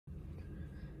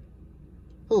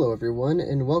Hello everyone,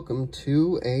 and welcome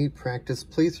to a practice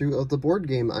playthrough of the board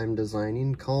game I'm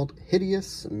designing called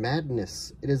Hideous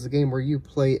Madness. It is a game where you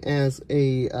play as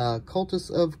a cultist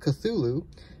of Cthulhu,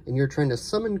 and you're trying to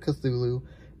summon Cthulhu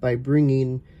by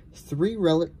bringing 3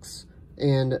 relics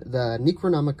and the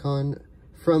Necronomicon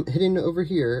from hidden over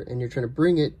here, and you're trying to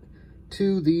bring it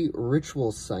to the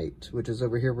ritual site, which is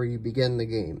over here where you begin the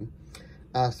game.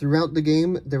 Throughout the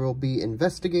game, there will be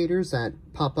investigators that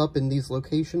pop up in these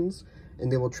locations,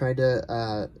 and they will try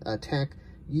to attack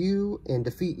you and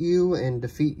defeat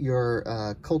your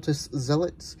cultist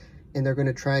zealots, and they're going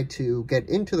to try to get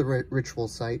into the ritual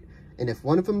site, and if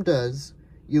one of them does,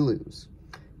 you lose.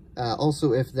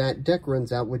 Also, if that deck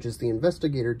runs out, which is the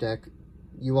investigator deck,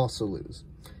 you also lose.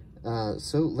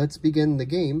 So let's begin the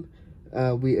game.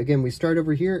 We start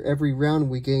over here. Every round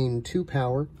we gain 2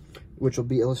 power, which will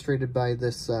be illustrated by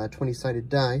this 20-sided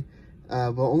die.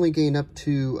 We'll only gain up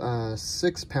to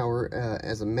 6 power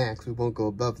as a max. We won't go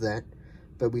above that.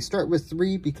 But we start with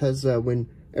 3 because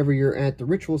whenever you're at the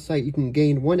ritual site, you can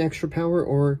gain 1 extra power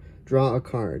or draw a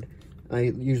card. I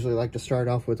usually like to start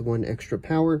off with 1 extra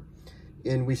power,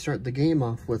 and we start the game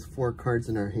off with 4 cards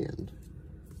in our hand.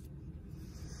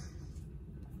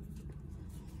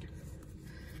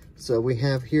 So we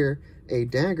have here a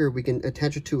dagger. We can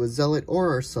attach it to a zealot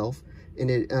or ourself,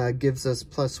 and it gives us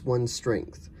 +1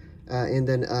 strength. And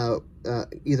then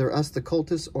either us, the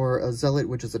cultist, or a zealot,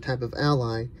 which is a type of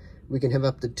ally, we can have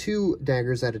up to 2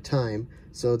 daggers at a time,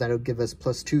 so that'll give us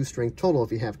 +2 strength total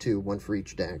if you have 2, 1 for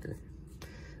each dagger.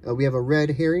 We have a red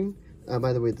herring.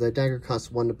 By the way, the dagger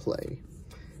costs 1 to play.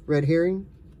 Red herring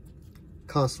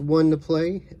costs 1 to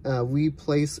play. We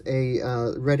place a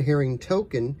red herring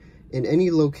token in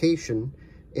any location,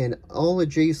 and all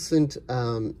adjacent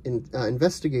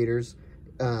investigators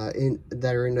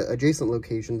that are in adjacent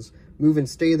locations move and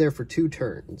stay there for 2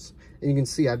 turns. And you can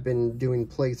see I've been doing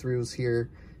playthroughs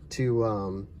here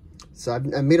to so I've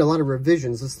made a lot of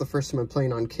revisions. This is the first time I'm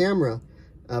playing on camera,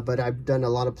 but I've done a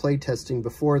lot of play testing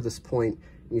before this point.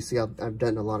 You see I've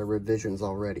done a lot of revisions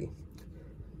already.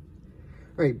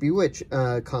 All right, Bewitch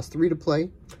costs 3 to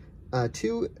play.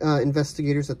 2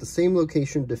 investigators at the same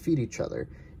location defeat each other,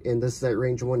 and this is at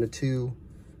range 1 to 2.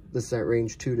 This is at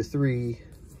range 2 to 3.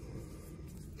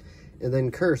 And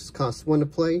then Curse costs 1 to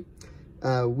play.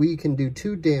 We can do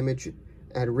 2 damage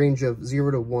at a range of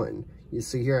 0 to 1. You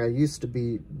see here, I used to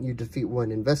be, you defeat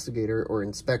 1 investigator or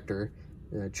inspector.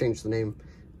 Changed the name.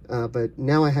 But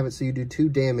now I have it so you do 2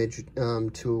 damage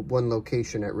to 1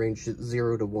 location at range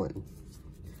 0 to 1.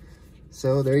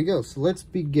 So there you go. So let's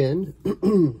begin.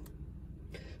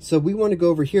 So we want to go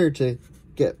over here to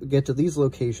get to these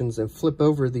locations and flip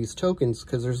over these tokens,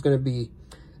 because there's going to be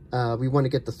we want to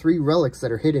get the 3 relics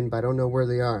that are hidden, but I don't know where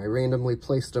they are. I randomly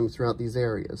placed them throughout these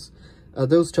areas.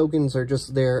 Those tokens are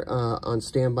just there on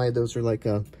standby. Those are like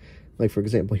for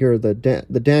example, here are the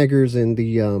daggers and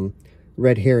the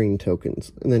red herring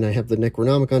tokens. And then I have the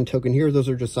Necronomicon token here. Those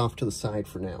are just off to the side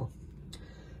for now.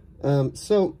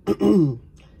 So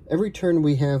every turn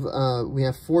we have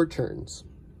 4 turns.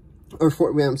 Or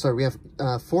 4, I'm sorry, we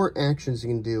have 4 actions you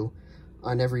can do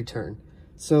on every turn.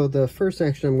 So the first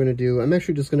action I'm going to do, I'm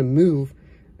actually just going to move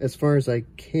as far as I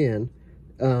can.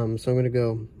 So I'm going to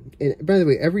go, and by the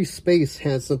way, every space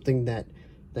has something that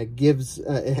gives,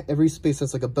 every space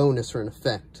has like a bonus or an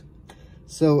effect.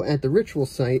 So at the ritual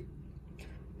site,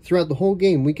 throughout the whole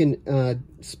game, we can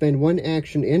spend 1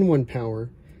 action and 1 power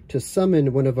to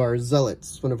summon one of our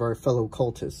zealots, one of our fellow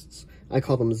cultists. I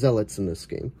call them zealots in this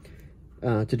game.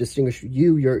 To distinguish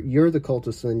you're the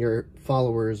cultist and your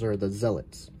followers are the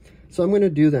zealots. So I'm going to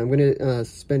do that. I'm going to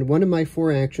spend 1 of my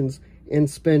 4 actions and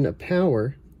spend a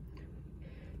power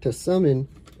to summon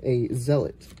a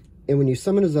zealot. And when you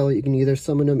summon a zealot, you can either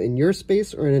summon them in your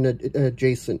space or in an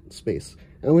adjacent space.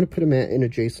 I'm going to put them at an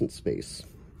adjacent space.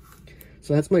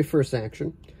 So that's my first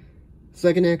action.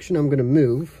 Second action, I'm going to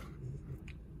move.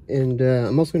 And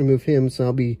I'm also going to move him, so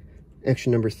I'll be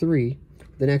action number 3.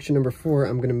 Then action number 4,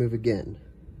 I'm going to move again.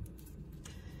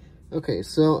 Okay,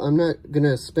 so I'm not going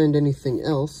to spend anything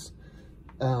else.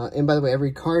 And by the way,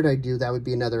 every card I do, that would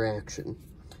be another action.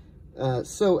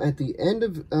 So at the end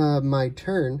of my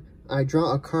turn, I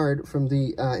draw a card from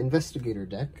the investigator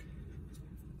deck.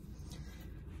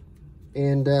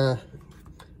 And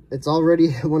it's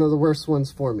already one of the worst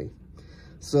ones for me.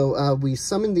 So we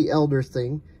summon the Elder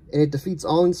thing, and it defeats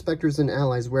all inspectors and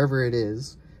allies wherever it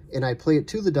is. And I play it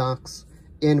to the docks.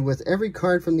 And with every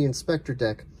card from the inspector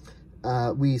deck,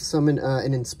 we summon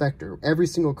an inspector. Every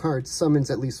single card summons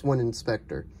at least 1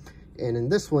 inspector. And in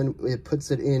this one, it puts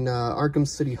it in Arkham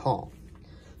City Hall.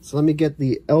 So let me get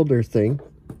the Elder thing.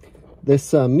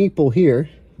 This meeple here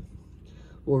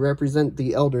will represent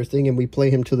the Elder Thing, and we play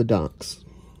him to the docks.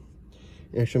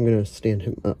 Actually, I'm going to stand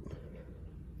him up.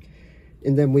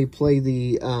 And then we play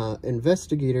the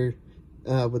Investigator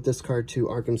with this card to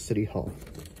Arkham City Hall.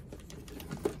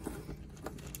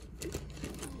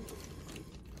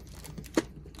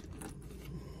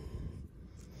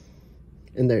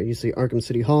 And there you see Arkham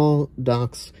City Hall,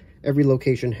 docks. Every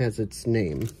location has its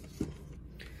name.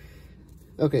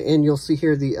 Okay, and you'll see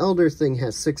here the Elder Thing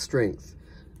has 6 strength.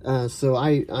 So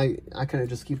I kind of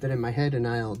just keep that in my head, and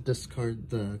I'll discard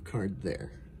the card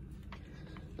there.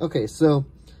 Okay, so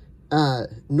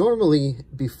normally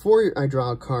before I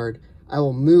draw a card, I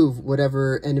will move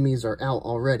whatever enemies are out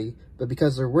already. But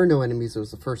because there were no enemies, it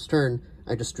was the first turn,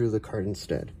 I just drew the card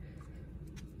instead.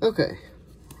 Okay,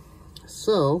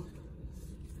 so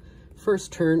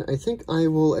first turn, I think I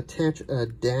will attach a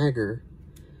dagger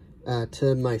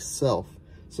to myself.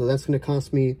 So that's going to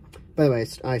cost me, by the way,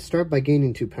 I start by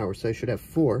gaining 2 power, so I should have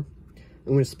 4. I'm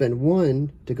going to spend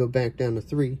 1 to go back down to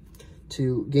 3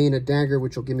 to gain a dagger,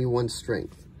 which will give me 1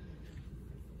 strength.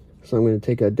 So I'm going to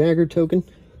take a dagger token.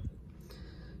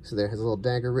 So there has a little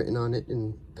dagger written on it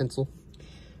in pencil.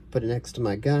 Put it next to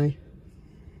my guy.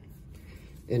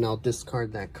 And I'll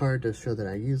discard that card to show that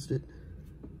I used it.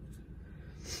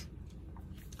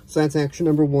 So that's action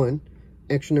number 1.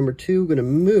 Action number 2, I'm going to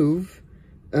move.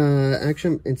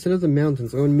 Actually, instead of the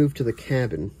mountains, I'm going to move to the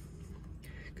cabin.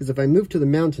 Because if I move to the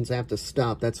mountains, I have to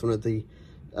stop. That's one of the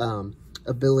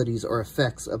abilities or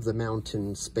effects of the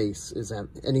mountain space, is that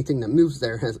anything that moves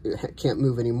there can't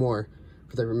move anymore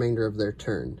for the remainder of their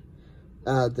turn.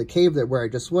 The cave where I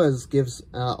just was gives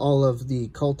all of the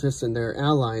cultists and their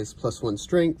allies +1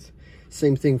 strength.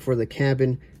 Same thing for the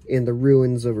cabin and the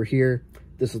ruins over here.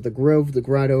 This is the grove, the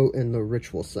grotto, and the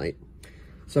ritual site.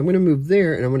 So I'm going to move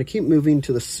there, and I'm going to keep moving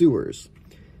to the sewers.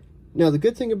 Now, the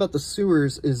good thing about the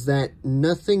sewers is that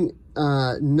none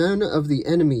of the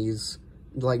enemies,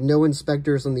 like no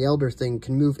inspectors and the Elder Thing,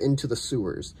 can move into the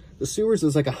sewers. The sewers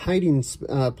is like a hiding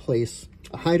place,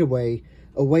 a hideaway,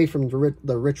 away from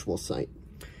the ritual site.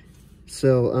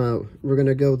 So we're going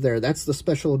to go there. That's the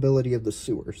special ability of the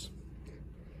sewers.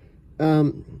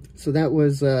 So that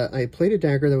was, I played a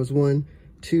dagger. That was 1,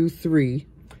 2, 3.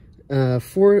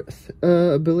 Fourth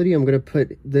ability, I'm going to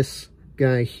put this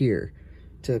guy here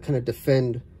to kind of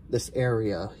defend this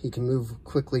area. He can move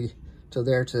quickly to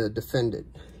there to defend it.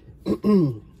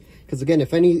 Because again,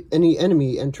 if any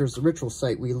enemy enters the ritual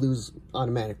site, we lose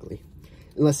automatically.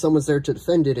 Unless someone's there to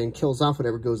defend it and kills off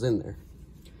whatever goes in there.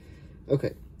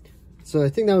 Okay, so I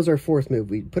think that was our 4th move.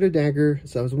 We put a dagger,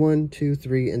 so that was 1, 2,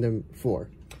 3, and then 4.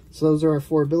 So those are our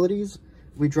 4 abilities.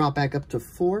 We drop back up to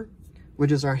 4.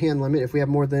 Which is our hand limit. If we have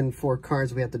more than 4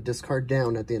 cards, we have to discard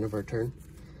down at the end of our turn.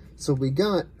 So we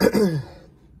got the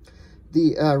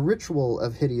Ritual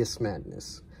of Hideous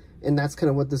Madness. And that's kind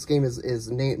of what this game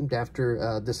is named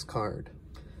after this card.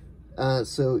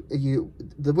 So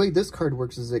the way this card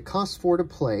works is it costs 4 to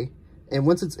play. And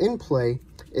once it's in play,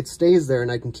 it stays there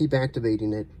and I can keep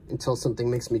activating it until something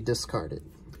makes me discard it.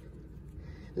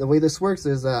 And the way this works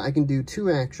is I can do 2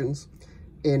 actions.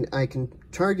 And I can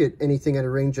target anything at a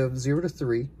range of 0 to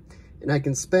 3, and I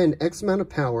can spend X amount of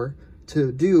power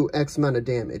to do X amount of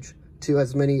damage to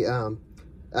as many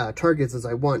targets as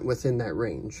I want within that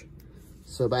range.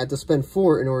 So I have to spend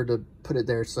 4 in order to put it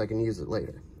there so I can use it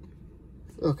later.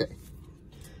 Okay.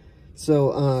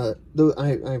 So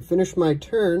I finished my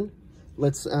turn.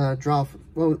 Let's draw.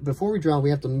 Well, before we draw, we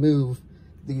have to move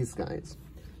these guys.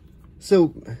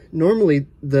 So normally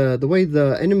the way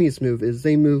the enemies move is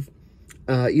they move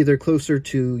either closer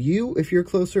to you if you're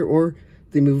closer, or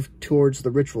they move towards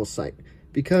the ritual site.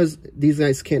 Because these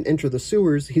guys can't enter the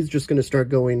sewers, he's just going to start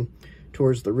going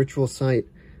towards the ritual site,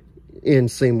 and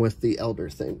same with the Elder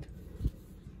Thing.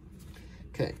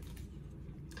 Okay,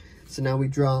 so now we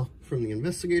draw from the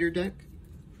Investigator deck.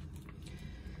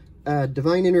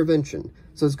 Divine Intervention.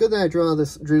 So it's good that I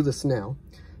drew this now.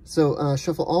 So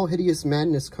shuffle all Hideous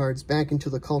Madness cards back into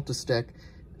the Cultist deck.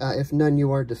 If none,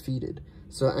 you are defeated.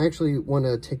 So I actually want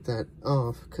to take that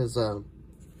off because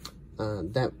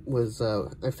that was,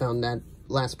 I found that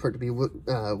last part to be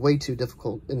way too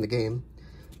difficult in the game.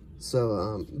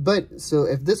 So, so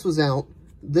if this was out,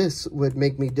 this would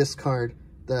make me discard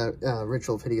the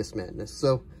Ritual of Hideous Madness.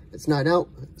 So it's not out,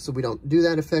 so we don't do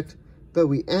that effect, but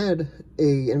we add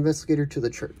a Investigator to the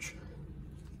church.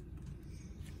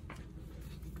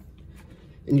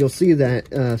 And you'll see that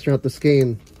throughout this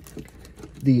game,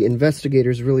 the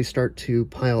investigators really start to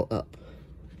pile up.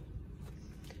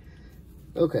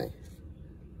 Okay,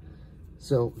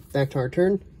 so back to our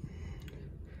turn.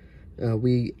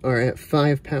 We are at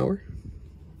 5 power.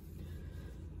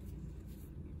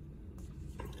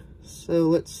 So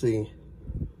let's see.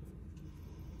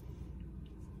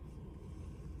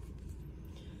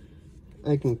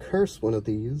 I can curse one of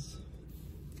these,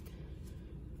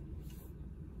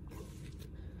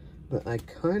 but I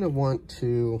kind of want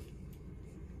to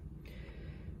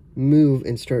move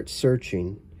and start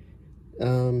searching.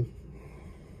 I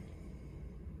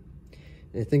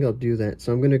think I'll do that.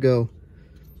 So I'm going to go,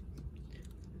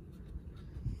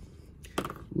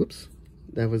 whoops,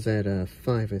 that was at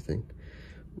 5, I think.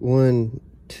 1,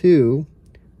 2,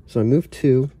 so I move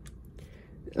 2.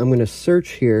 I'm going to search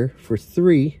here for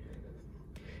 3,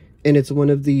 and it's one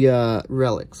of the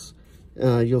relics.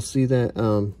 You'll see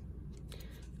that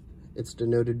it's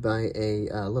denoted by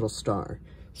a little star.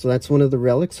 So that's one of the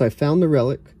relics. So I found the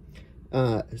relic.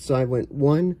 So I went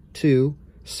 1, 2,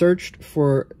 searched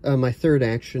for my third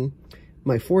action.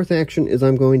 My fourth action is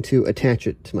I'm going to attach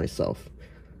it to myself.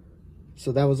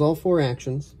 So that was all 4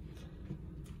 actions.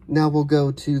 Now we'll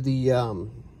go to the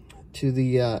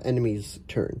enemy's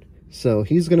turn. So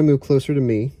he's going to move closer to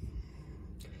me.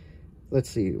 Let's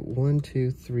see, 1,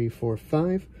 2, 3, 4,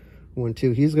 5. 1,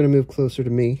 2. He's going to move closer to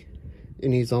me,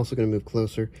 and he's also going to move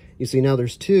closer. You see now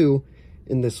there's 2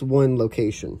 in this one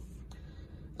location.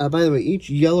 By the way, each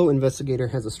yellow investigator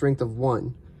has a strength of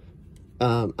 1.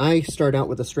 I start out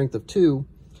with a strength of 2,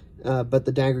 but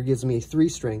the dagger gives me 3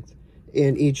 strength,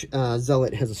 and each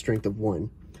zealot has a strength of 1.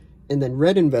 And then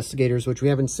red investigators, which we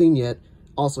haven't seen yet,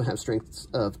 also have strengths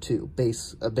of 2,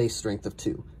 a base strength of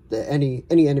 2. Any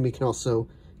enemy can also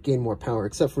gain more power,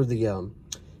 except for the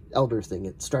elder thing.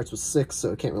 It starts with 6,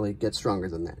 so it can't really get stronger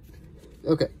than that.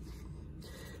 Okay,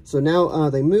 so now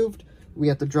they moved. We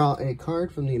have to draw a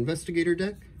card from the investigator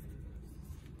deck.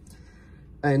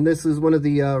 And this is one of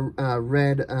the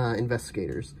red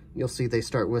investigators. You'll see they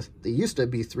start with, they used to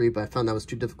be 3, but I found that was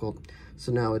too difficult.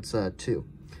 So now it's 2.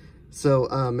 So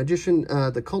magician,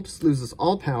 the cultist loses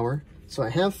all power. So I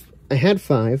had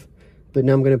 5, but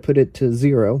now I'm going to put it to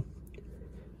 0.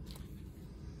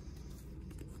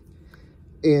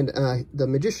 And the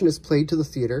magician is played to the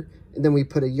theater, and then we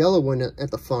put a yellow one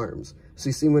at the farms. So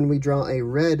you see when we draw a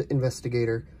red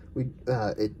investigator,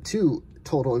 2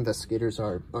 total investigators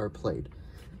are played.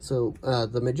 So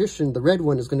the magician, the red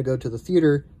one, is going to go to the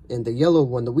theater, and the yellow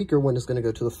one, the weaker one, is going to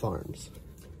go to the farms.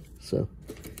 So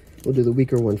we'll do the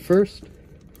weaker one first.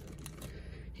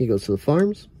 He goes to the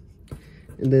farms.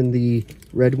 And then the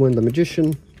red one, the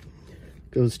magician,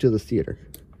 goes to the theater.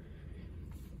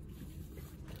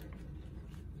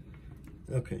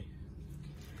 Okay.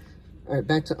 All right,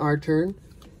 back to our turn.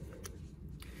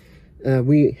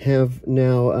 We have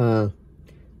now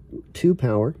 2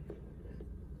 power.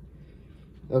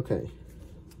 Okay.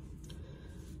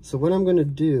 So what I'm going to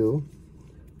do,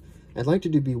 I'd like to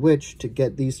do Bewitch to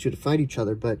get these 2 to fight each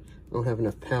other, but I don't have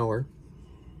enough power.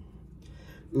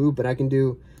 Ooh, but I can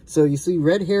do... So you see,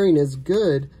 Red Herring is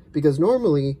good because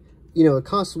normally, you know, it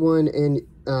costs 1 and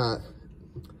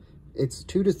it's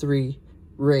 2 to 3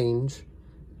 range.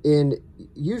 And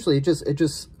usually it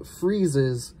just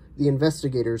freezes the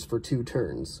investigators for 2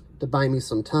 turns to buy me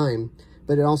some time.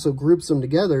 But it also groups them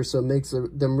together, so it makes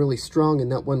them really strong in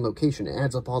that one location. It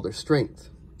adds up all their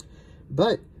strength.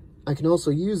 But I can also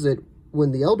use it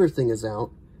when the Elder Thing is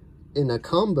out in a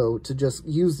combo to just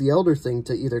use the Elder Thing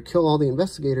to either kill all the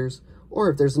investigators, or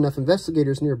if there's enough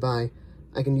investigators nearby,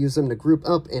 I can use them to group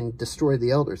up and destroy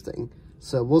the Elder Thing.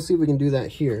 So we'll see if we can do that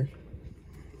here.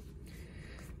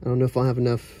 I don't know if I'll have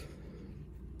enough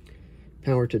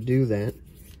power to do that.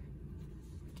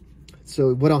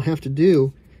 So what I'll have to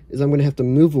do is I'm going to have to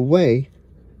move away.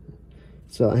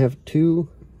 So I have 2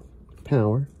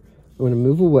 power. I'm going to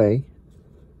move away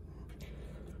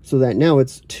so that now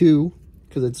it's 2,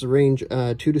 because it's a range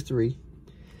 2 to 3.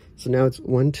 So now it's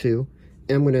 1, 2.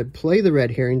 And I'm going to play the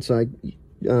red herring, so I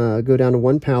go down to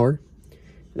 1 power.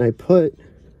 And I put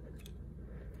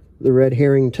the red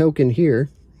herring token here.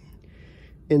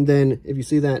 And then, if you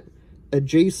see that,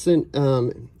 adjacent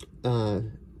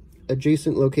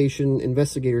location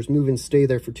investigators move and stay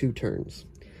there for 2 turns.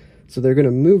 So they're going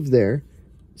to move there.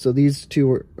 So these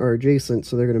 2 are adjacent,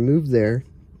 so they're going to move there.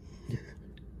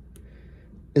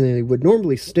 And they would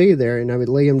normally stay there, and I would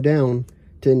lay them down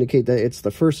to indicate that it's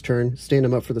the first turn, stand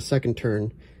them up for the second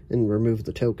turn, and remove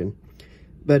the token.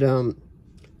 But,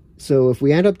 so if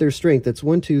we add up their strength, that's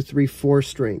 1, 2, 3, 4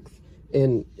 strength.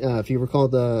 And if you recall,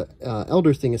 the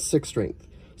Elder Thing is 6 strength.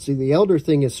 So the Elder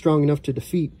Thing is strong enough to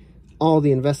defeat all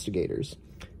the investigators.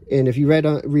 And if you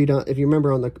if you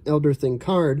remember on the Elder Thing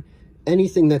card,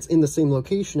 anything that's in the same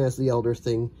location as the Elder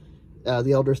Thing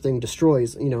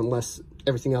destroys, you know, unless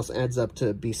everything else adds up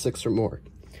to be 6 or more.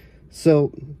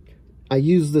 So I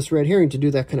use this red herring to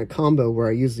do that kind of combo where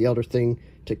I use the Elder Thing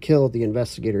to kill the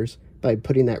investigators by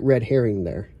putting that red herring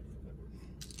there.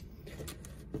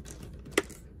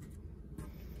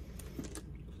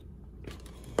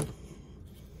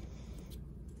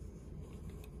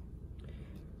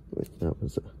 Wait, that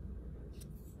was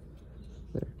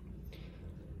there.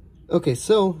 Okay,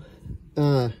 so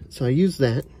I use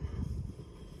that.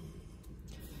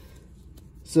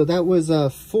 So that was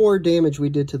 4 damage we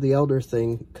did to the Elder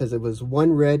Thing, because it was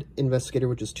 1 red investigator,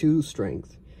 which is 2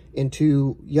 strength, and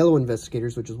 2 yellow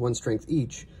investigators, which is 1 strength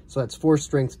each. So that's 4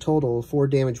 strength total, 4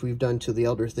 damage we've done to the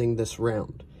Elder Thing this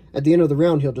round. At the end of the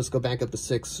round, he'll just go back up to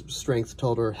 6 strength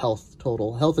total, or health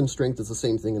total. Health and strength is the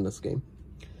same thing in this game.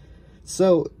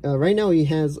 So right now he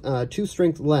has 2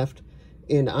 strength left,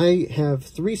 and I have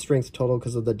 3 strength total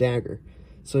because of the dagger.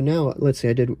 So now, let's see,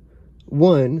 I did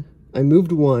 1, I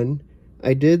moved 1,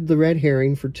 I did the red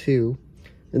herring for 2,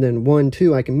 and then 1,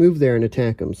 2, I can move there and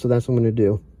attack him. So that's what I'm going to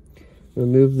do. I'm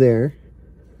going to move there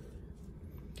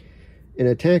and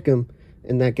attack him,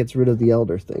 and that gets rid of the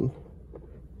Elder Thing.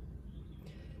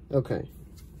 Okay.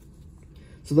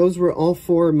 So those were all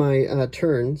 4 of my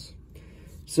turns.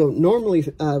 So normally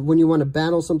when you want to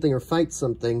battle something or fight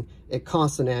something, it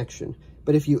costs an action.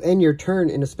 But if you end your turn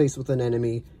in a space with an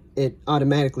enemy, it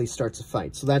automatically starts a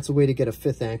fight. So that's a way to get a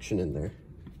 5th action in there.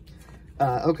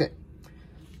 Okay,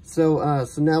 so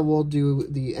now we'll do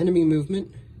the enemy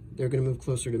movement. They're going to move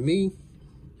closer to me.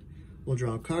 We'll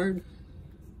draw a card.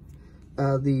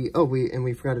 We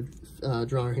forgot to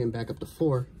draw our hand back up to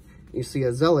 4. You see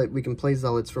a zealot, we can play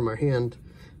zealots from our hand,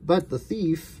 but the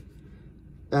thief,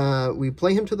 we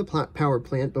play him to the power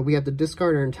plant, but we have to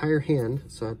discard our entire hand,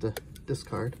 so I have to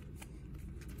discard.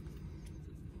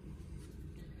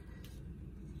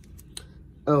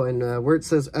 Oh, and where it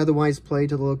says otherwise play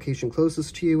to the location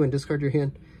closest to you and discard your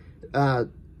hand,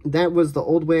 that was the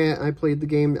old way I played the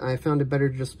game. I found it better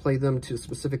to just play them to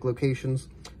specific locations.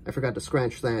 I forgot to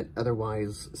scratch that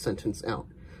otherwise sentence out.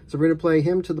 So we're going to play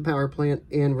him to the power plant,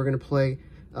 and we're going to play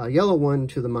yellow one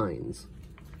to the mines.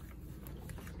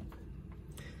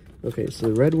 Okay, so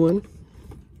the red one,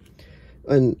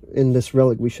 and in this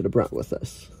relic we should have brought with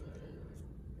us.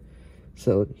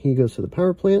 So he goes to the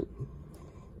power plant.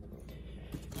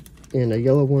 And a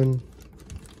yellow one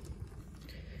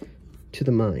to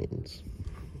the mines.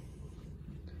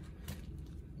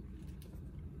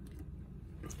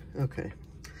 Okay.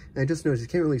 I just noticed you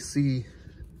can't really see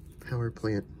power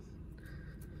plant.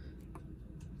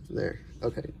 There.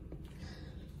 Okay.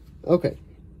 Okay.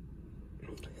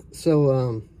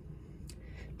 So,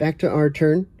 back to our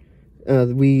turn.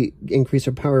 We increase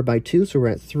our power by 2, so we're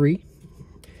at 3.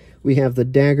 We have the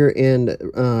dagger and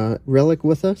relic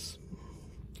with us.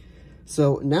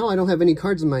 So now I don't have any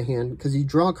cards in my hand because you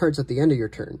draw cards at the end of your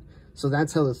turn. So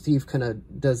that's how the thief kind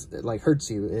of does, like, hurts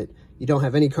you. You don't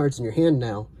have any cards in your hand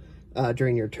now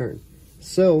during your turn.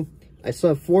 So I still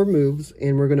have 4 moves,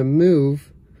 and we're going to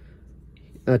move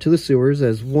to the sewers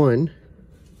as 1,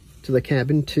 to the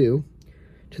cabin 2,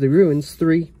 to the ruins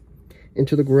 3, and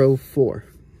to the grove 4.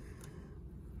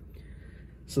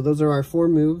 So those are our 4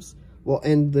 moves. We'll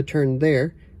end the turn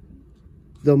there.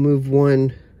 They'll move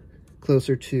 1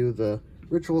 closer to the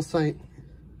ritual site.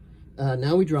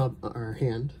 Now we draw our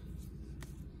hand.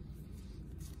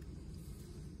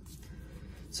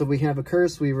 So we have a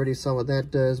curse. We already saw what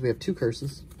that does. We have 2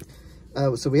 curses.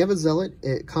 So we have a zealot.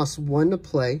 It costs 1 to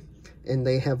play, and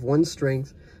they have 1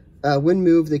 strength. When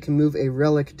moved, they can move a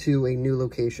relic to a new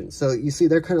location. So you see,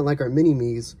 they're kind of like our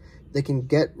mini-me's. They can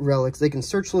get relics. They can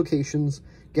search locations,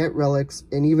 get relics,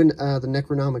 and even the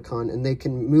Necronomicon, and they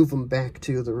can move them back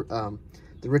to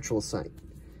the ritual site.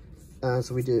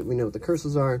 So we know what the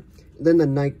curses are. Then the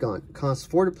Night Gaunt costs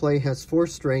 4 to play, has 4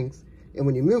 strength, and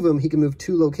when you move him, he can move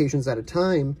 2 locations at a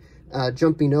time,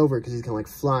 jumping over because he's kind of like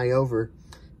fly over.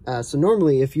 So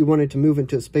normally, if you wanted to move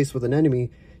into a space with an enemy,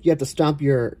 you have to stop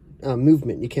your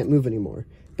movement. You can't move anymore.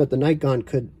 But the Night Gaunt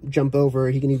could jump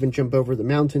over. He can even jump over the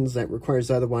mountains that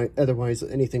requires otherwise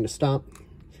anything to stop.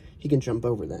 He can jump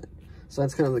over that. So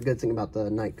that's kind of the good thing about the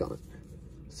Night Gaunt.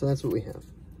 So that's what we have.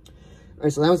 All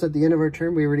right, so that was at the end of our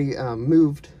turn. We already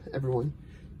moved everyone.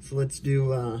 So let's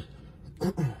do,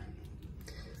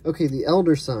 okay, the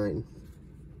Elder Sign.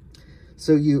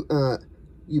 So you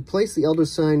place the Elder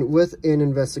Sign with an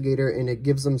investigator, and it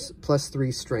gives them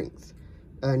 +3 strength.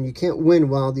 And you can't win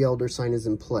while the Elder Sign is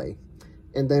in play.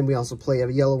 And then we also play a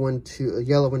yellow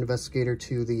investigator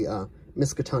to the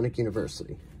Miskatonic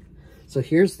University. So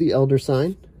here's the Elder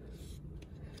Sign.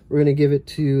 We're going to give it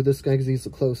to this guy because he's the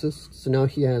closest. So now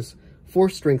he has 4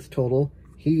 strength total.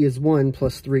 He is 1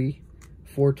 + 3,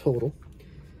 4 total.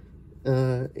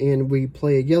 and we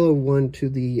play a yellow one to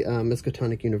the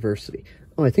Miskatonic University.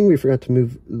 Oh, I think we forgot to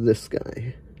move this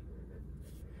guy.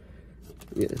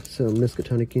 Yeah, so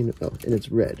Miskatonic oh, and it's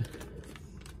red.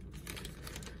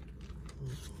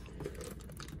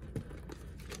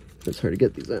 It's hard to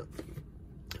get these out.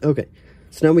 Okay,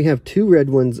 so now we have 2 red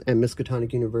ones at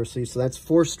Miskatonic University, so that's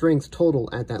 4 strength total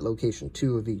at that location,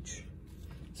 2 of each.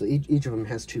 So each of them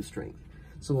has 2 strength.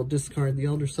 So we'll discard the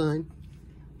Elder Sign.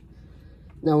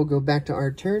 Now we'll go back to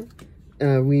our turn.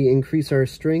 We increase our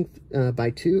strength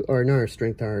by 2, or not our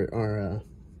strength, our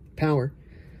power.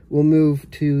 We'll move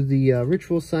to the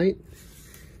ritual site.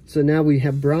 So now we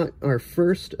have brought our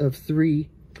first of 3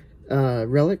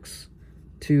 relics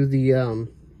to the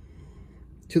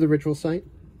ritual site.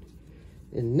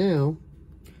 And now,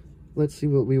 let's see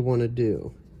what we want to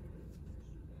do.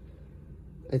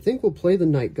 I think we'll play the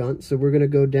Night Gaunt, so we're going to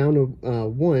go down to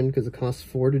 1, because it costs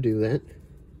 4 to do that.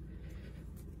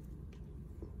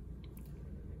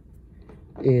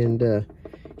 And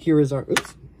here is our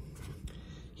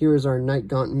Night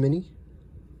Gaunt mini.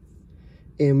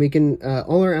 And we can,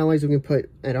 all our allies we can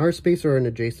put at our space or an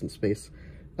adjacent space.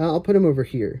 I'll put him over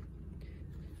here.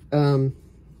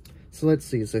 So let's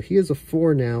see, so he is a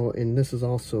 4 now, and this is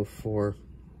also 4.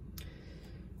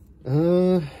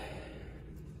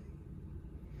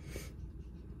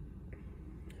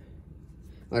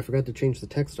 I forgot to change the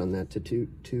text on that to do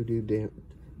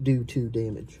 2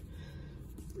 damage.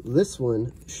 This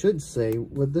one should say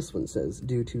what this one says,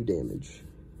 do 2 damage.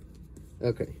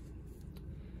 Okay.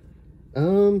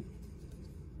 I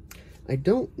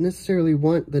don't necessarily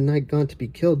want the Night Gaunt to be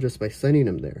killed just by sending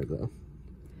him there, though.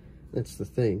 That's the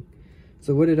thing.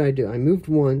 So what did I do? I moved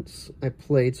once, I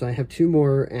played, so I have 2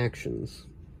 more actions.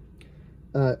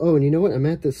 Oh, and you know what? I'm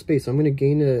at this space. I'm going to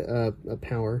gain a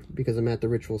power because I'm at the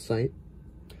ritual site.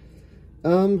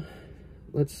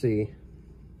 Let's see.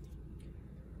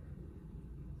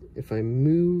 If I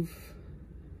move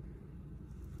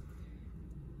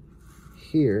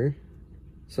here,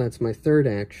 so that's my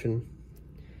 3rd action.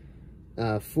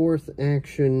 4th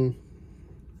action,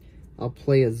 I'll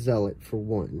play a Zealot for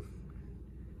 1.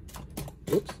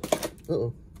 Oops.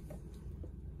 Uh-oh.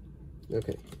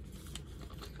 Okay.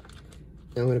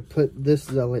 Now I'm going to put this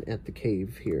Zealot at the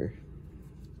cave here.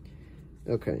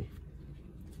 Okay.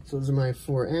 So those are my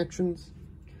 4 actions.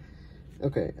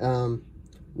 Okay,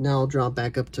 now I'll draw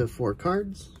back up to 4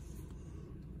 cards.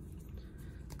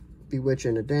 Bewitch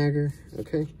and a dagger,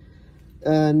 okay.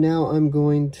 Now I'm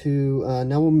going to,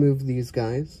 now we'll move these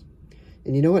guys.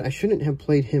 And you know what, I shouldn't have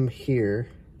played him here.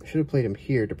 I should have played him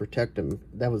here to protect him.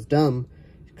 That was dumb,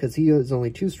 because he has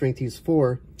only 2 strength, he's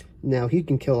 4. Now he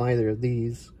can kill either of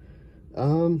these.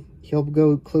 He'll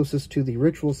go closest to the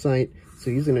ritual site,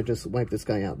 so he's going to just wipe this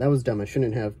guy out. That was dumb, I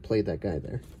shouldn't have played that guy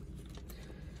there.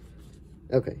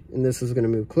 Okay, and this is going to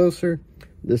move closer.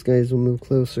 This guy's will move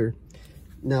closer.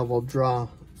 Now we'll draw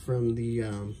from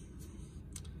the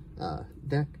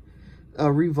deck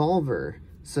a revolver.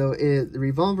 So the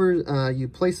revolver, you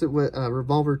place it with a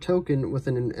revolver token with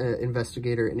an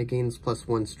investigator, and it gains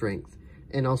 +1 strength.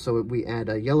 And also we add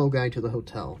a yellow guy to the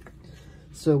hotel.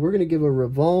 So we're going to give a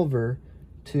revolver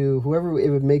to whoever it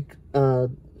would make.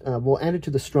 We'll add it to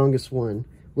the strongest one,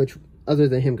 which other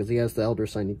than him, because he has the Elder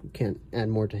Sign, you can't add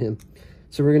more to him.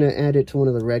 So we're going to add it to one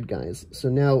of the red guys. So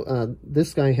now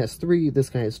this guy has 3, this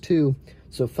guy has 2,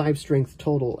 so 5 strength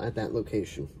total at that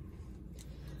location.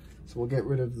 So we'll get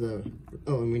rid of the...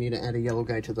 Oh, and we need to add a yellow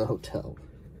guy to the hotel.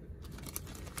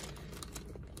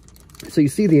 So you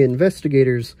see the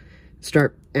investigators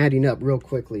start adding up real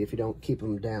quickly if you don't keep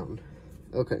them down.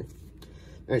 Okay.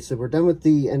 Alright, so we're done with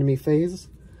the enemy phase.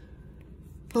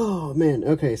 Oh, man.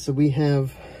 Okay, so we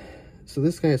have... So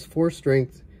this guy has 4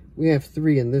 strength. We have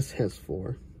 3, and this has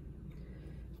 4.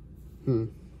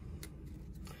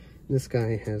 This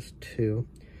guy has 2.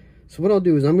 So what I'll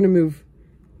do is I'm going to move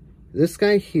this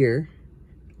guy here.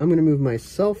 I'm going to move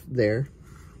myself there.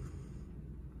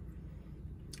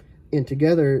 And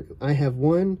together, I have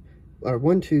 1,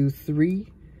 2, 3,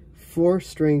 4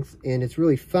 strength, and it's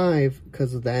really 5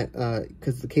 because of that,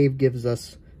 because the cave gives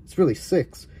us, it's really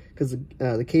 6, because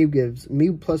the cave gives me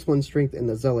 +1 strength and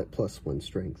the Zealot +1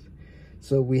 strength.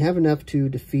 So we have enough to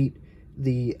defeat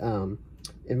the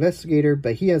investigator,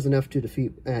 but he has enough to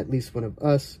defeat at least one of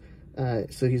us.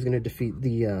 So he's going to defeat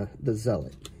the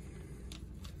Zealot.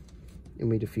 And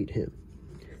we defeat him.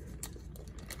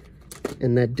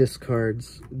 And that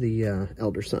discards the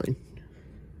Elder Sign.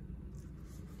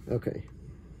 Okay.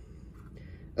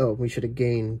 Oh, we should have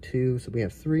gained 2, so we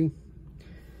have 3.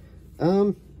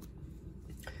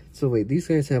 So wait, these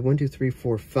guys have 1, 2, 3,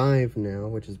 4, 5 now,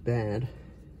 which is bad.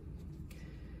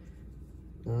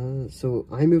 So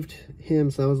I moved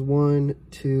him, so that was 1,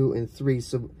 2, and 3.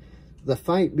 So the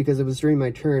fight, because it was during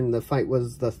my turn, the fight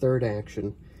was the third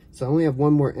action. So I only have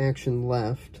one more action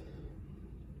left.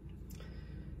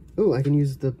 Oh, I can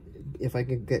use the, if I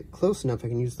can get close enough, I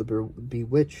can use the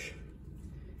Bewitch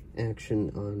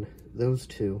action on those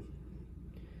two.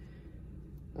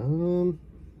 You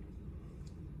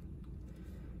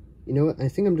know what? I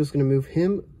think I'm just going to move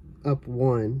him up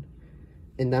 1,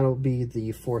 and that'll be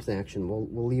the fourth action.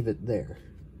 We'll leave it there.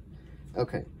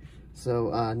 Okay,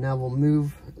 so now we'll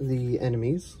move the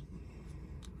enemies.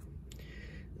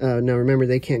 Now remember,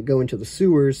 they can't go into the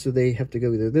sewers, so they have to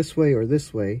go either this way or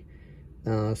this way.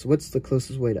 So what's the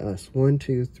closest way to us? 1,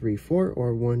 2, 3, 4,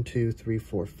 or 1, 2, 3,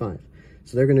 4, 5.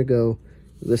 So they're going to go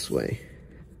this way.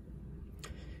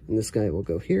 And this guy will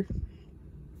go here.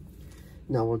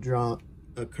 Now we'll draw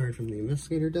a card from the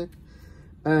investigator deck.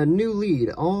 New lead.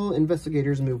 All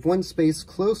investigators move 1 space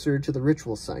closer to the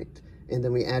ritual site. And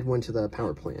then we add 1 to the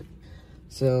power plant.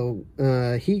 So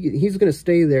he's going to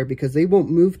stay there because they won't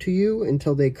move to you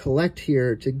until they collect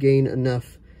here to gain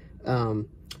enough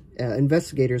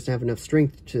investigators to have enough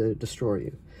strength to destroy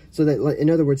you. So that, in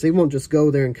other words, they won't just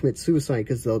go there and commit suicide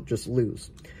because they'll just lose.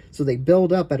 So they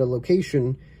build up at a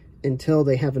location until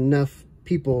they have enough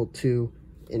people to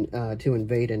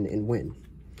invade and win.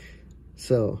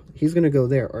 So he's going to go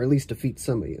there, or at least defeat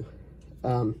some of you.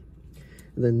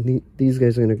 Then these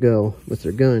guys are going to go with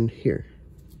their gun here.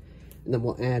 And then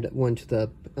we'll add 1 to the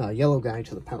yellow guy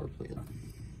to the power plant.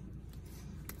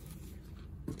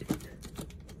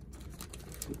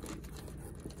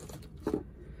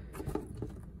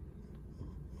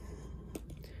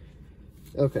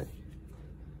 Okay.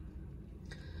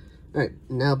 Alright,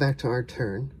 now back to our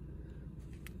turn.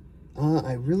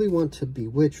 I really want to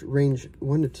Bewitch range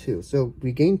 1 to 2. So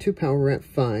we gain 2 power, we're at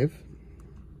 5.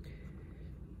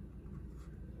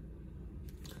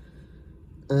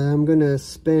 I'm going to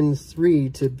spend 3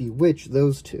 to Bewitch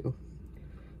those 2.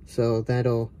 So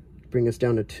that'll bring us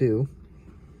down to 2.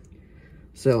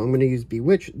 So I'm going to use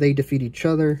Bewitch. They defeat each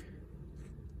other.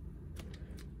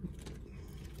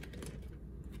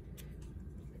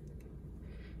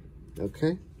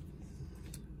 Okay.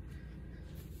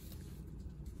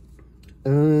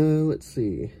 Let's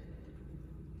see.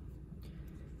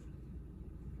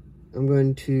 I'm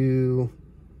going to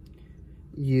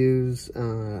use,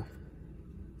 you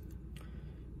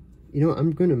know,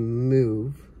 I'm going to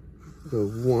move the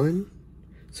 1.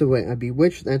 So wait, I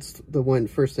Bewitch, that's the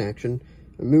first action.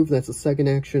 I move, that's the second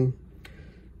action.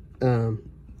 So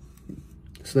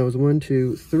that was 1,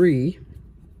 2, 3.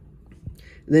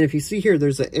 And then if you see here,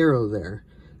 there's an arrow there.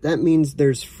 That means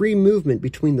there's free movement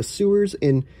between the sewers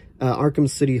and Arkham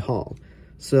City Hall.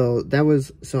 So that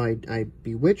was, so I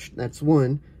Bewitched, that's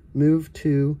 1. Move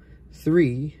 2,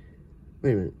 3.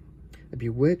 Wait a minute. I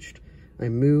Bewitched, I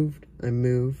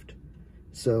moved.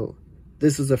 So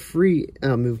this is a free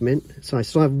movement. So I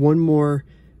still have 1 more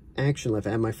action left.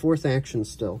 I have my 4th action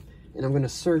still. And I'm going to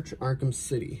search Arkham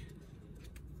City.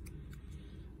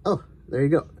 Oh, there you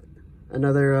go.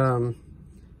 Another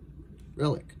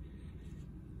relic.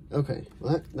 Okay,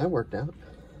 well that worked out.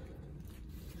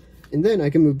 And then I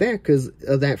can move back because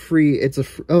of that free, it's a,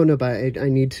 oh no, but I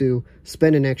need to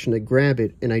spend an action to grab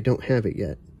it, and I don't have it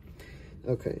yet.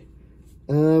 Okay.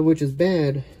 Which is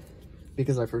bad,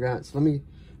 because I forgot. So I'm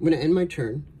going to end my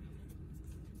turn,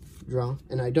 draw,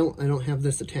 and I don't have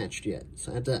this attached yet.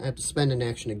 So I have to spend an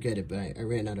action to get it, but I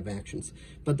ran out of actions.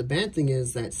 But the bad thing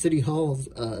is that City Hall's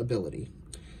ability.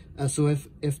 So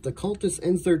if the cultist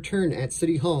ends their turn at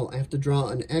City Hall, I have to draw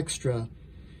an extra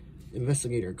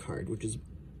investigator card, which is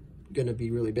going to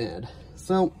be really bad.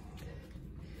 So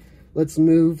let's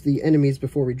move the enemies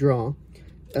before we draw.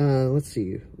 Let's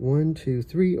see, 1, 2,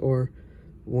 3, or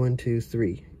 1, 2,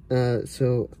 3.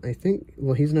 So I think,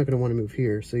 well, he's not going to want to move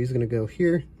here, so he's going to go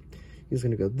here, he's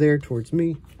going to go there towards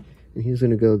me, and he's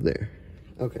going to go there.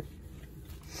 Okay.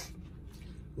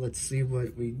 Let's see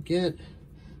what we get.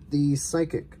 The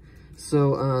Psychic.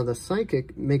 So the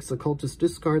Psychic makes the cultist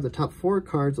discard the top 4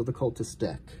 cards of the cultist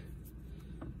deck.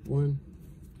 1,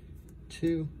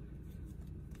 2,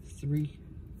 3,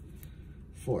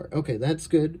 4. Okay, that's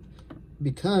good,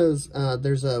 because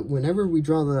there's a, whenever we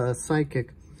draw the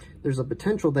Psychic, there's a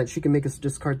potential that she can make us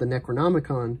discard the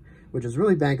Necronomicon, which is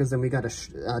really bad, because then we got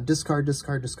to discard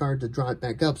to draw it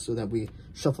back up, so that we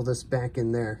shuffle this back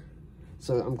in there.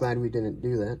 So I'm glad we didn't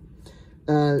do that.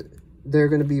 They're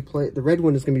going to be played, the red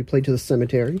one is going to be played to the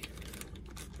cemetery,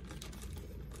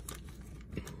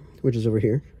 which is over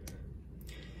here.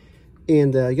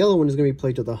 And the yellow one is going to be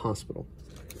played to the hospital.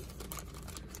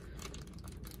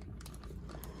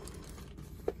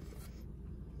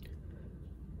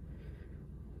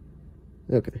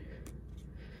 Okay.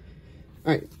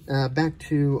 All right, back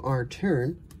to our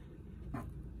turn.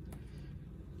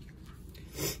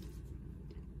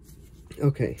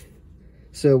 Okay,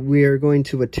 so we are going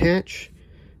to attach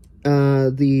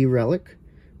the relic.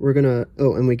 We're gonna,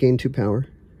 oh, and we gain 2 power.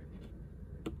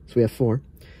 So we have 4.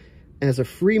 As a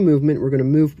free movement, we're gonna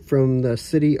move from the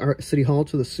city hall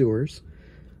to the sewers.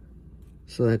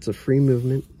 So that's a free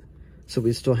movement. So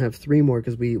we still have 3 more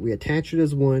because we attach it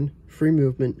as 1 free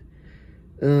movement.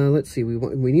 Let's see,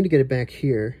 we need to get it back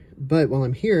here. But while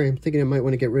I'm here, I'm thinking I might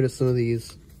want to get rid of some of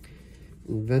these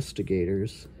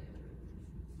investigators.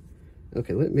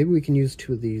 Okay, maybe we can use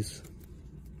 2 of these.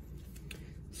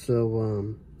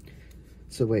 So,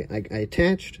 so wait, I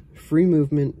attached free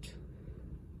movement,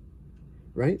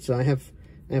 right? So I have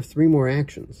 3 more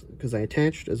actions because I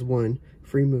attached as 1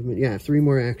 free movement. Yeah, I have 3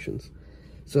 more actions.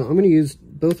 So I'm going to use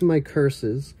both of my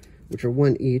curses, which are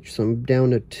 1 each. So I'm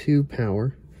down to 2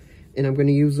 power, and I'm going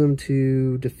to use them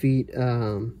to defeat.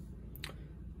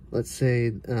 Let's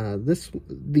say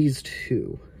these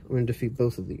 2. I'm going to defeat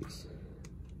both of these.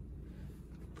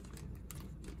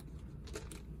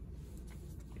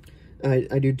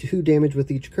 I do 2 damage with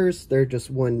each curse. They're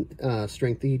just 1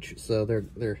 strength each, so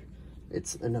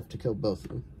it's enough to kill both of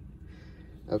them.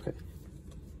 Okay.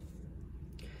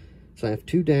 So I have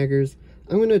 2 daggers.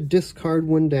 I'm going to discard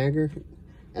 1 dagger.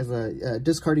 As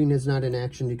discarding is not an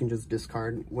action, you can just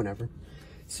discard whenever.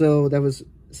 So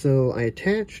I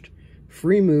attached,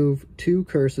 free move, 2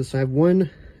 curses. So I have 1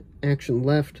 action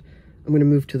left. I'm going to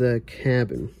move to the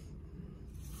cabin.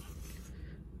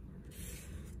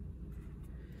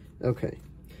 Okay,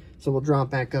 so we'll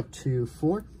drop back up to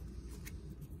 4.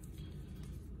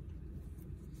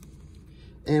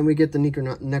 And we get the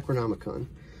Necronomicon.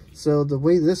 So the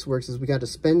way this works is we got to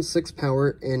spend 6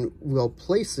 power, and we'll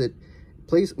place the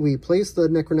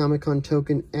Necronomicon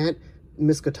token at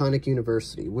Miskatonic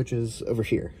University, which is over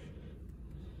here.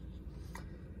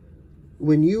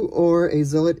 When you or a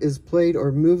zealot is played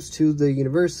or moves to the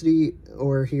university,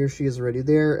 or he or she is already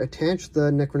there, attach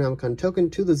the Necronomicon token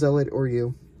to the zealot or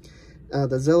you.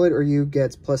 The zealot or you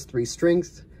gets +3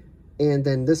 strength, and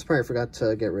then this part I forgot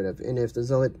to get rid of. And if the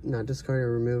zealot, not discard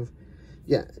or remove,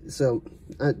 yeah. So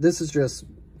this is just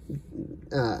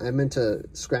I meant to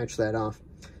scratch that off.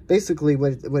 Basically,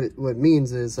 what it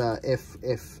means is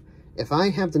if I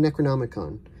have the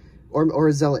Necronomicon, or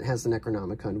a zealot has the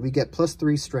Necronomicon, we get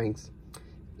 +3 strength,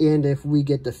 and if we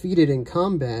get defeated in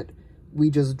combat, we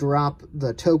just drop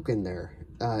the token there.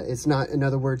 It's not, in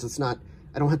other words, it's not.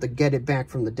 I don't have to get it back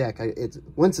from the deck.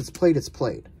 Once it's played, it's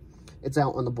played. It's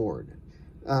out on the board.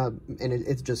 And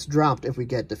it's just dropped if we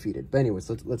get defeated. But anyways,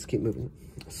 let's keep moving.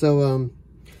 So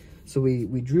so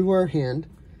we drew our hand.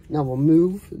 Now we'll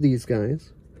move these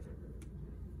guys.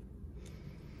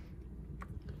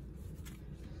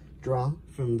 Draw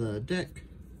from the deck.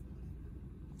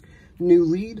 New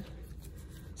lead.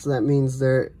 So that means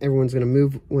everyone's going to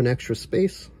move 1 extra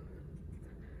space.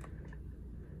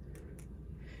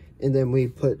 And then we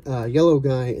put a yellow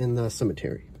guy in the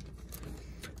cemetery.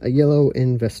 A yellow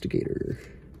investigator.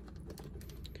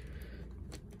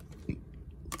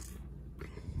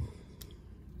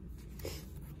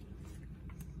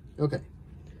 Okay.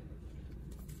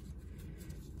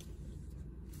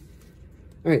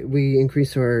 All right, we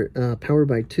increase our power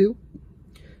by 2.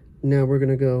 Now we're going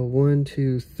to go 1,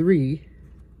 2, 3.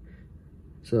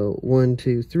 So 1,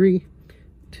 2, 3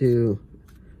 to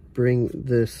bring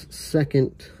this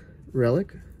second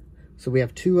relic. So we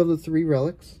have 2 of the 3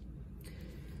 relics.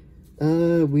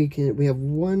 We have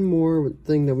 1 more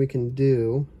thing that we can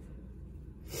do,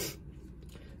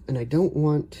 and I don't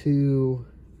want to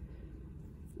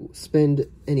spend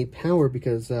any power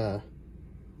because well,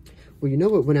 you know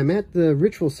what, when I'm at the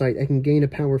ritual site I can gain a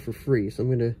power for free, so I'm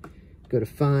gonna go to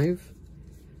 5.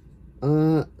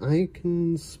 I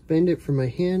can spend it for my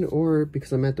hand, or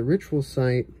because I'm at the ritual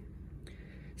site.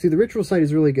 See, the ritual site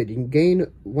is really good. You can gain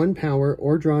 1 power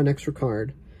or draw an extra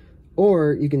card,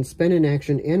 or you can spend an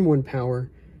action and 1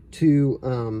 power to,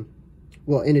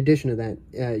 well, in addition to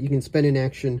that, you can spend an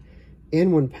action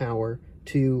and 1 power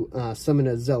to summon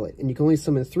a zealot. And you can only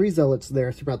summon 3 zealots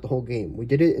there throughout the whole game. We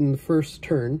did it in the first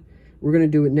turn. We're going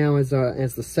to do it now as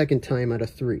the second time out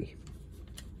of 3.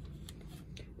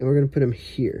 And we're going to put him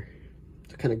here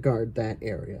to kind of guard that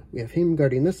area. We have him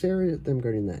guarding this area, them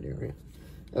guarding that area.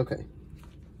 Okay.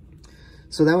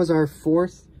 So that was our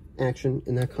 4th action,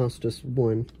 and that cost us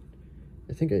 1.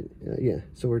 I think yeah,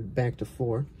 so we're back to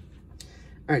 4. All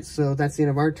right, so that's the end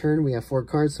of our turn. We have 4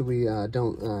 cards, so we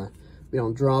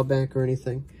don't draw back or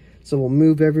anything. So we'll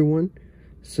move everyone.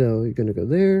 So you're gonna go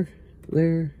there,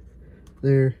 there,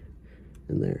 there,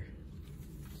 and there.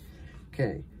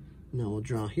 Okay. Now we'll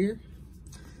draw here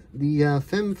the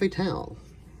Femme Fatale.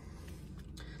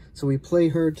 So we play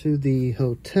her to the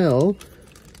hotel.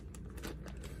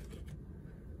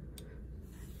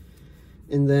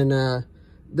 And then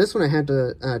this one I had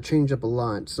to change up a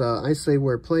lot. So I say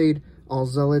where played, all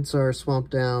zealots are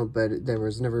swamped out, but there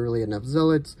was never really enough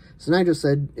zealots. So I just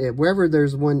said, wherever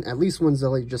there's at least one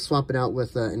zealot, you just swap it out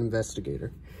with an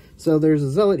investigator. So there's a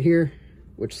zealot here,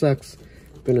 which sucks.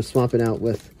 I'm going to swap it out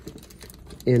with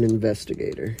an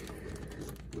investigator.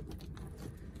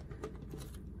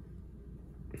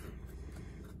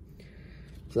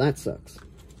 So that sucks.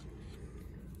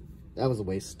 That was a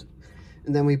waste.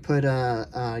 And then we put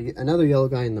another yellow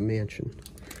guy in the mansion.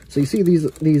 So you see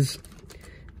these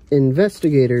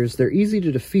investigators, they're easy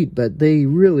to defeat, but they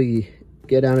really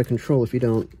get out of control if you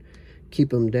don't keep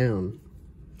them down.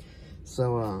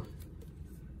 So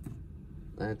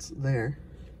that's there.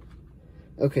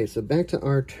 Okay, so back to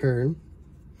our turn.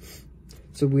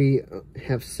 So we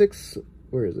have 6,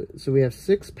 where is it? So we have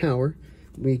 6 power.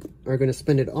 We are going to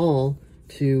spend it all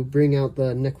to bring out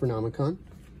the Necronomicon,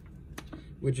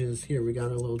 which is here. We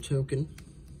got a little token,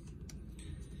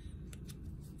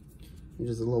 which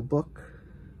is a little book,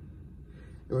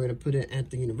 and we're going to put it at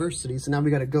the university. So now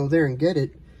we got to go there and get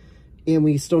it, and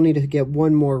we still need to get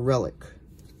one more relic.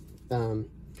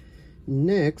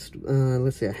 Next,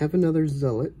 let's see. I have another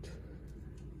zealot.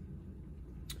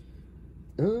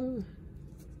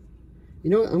 You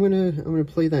know what? I'm gonna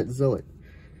play that zealot.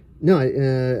 No,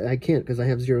 I can't because I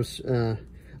have 0.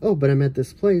 Oh, but I'm at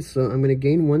this place, so I'm gonna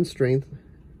gain 1 strength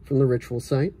from the ritual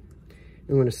site.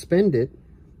 I'm gonna spend it.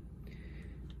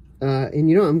 And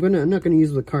you know, I'm not gonna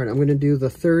use the card. I'm gonna do the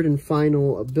 3rd and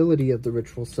final ability of the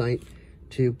ritual site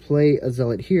to play a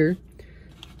zealot here.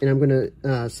 And I'm gonna,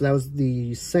 so that was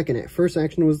the first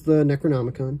action was the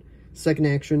Necronomicon. Second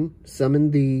action, summon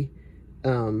the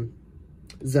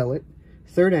zealot.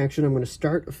 Third action, I'm gonna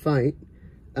start a fight.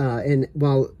 And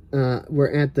while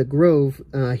we're at the grove,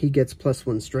 he gets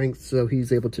 +1 strength, so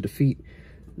he's able to defeat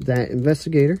that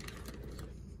investigator.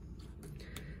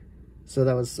 So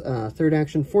that was third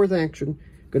action. Fourth action,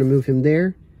 gonna move him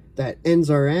there. That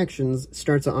ends our actions,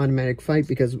 starts an automatic fight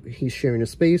because he's sharing a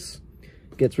space.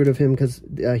 Gets rid of him because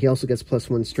he also gets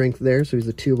 +1 strength there, so he's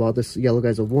a 2 while this yellow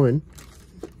guy's a 1.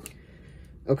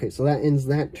 Okay, so that ends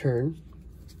that turn.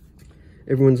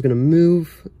 Everyone's gonna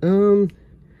move.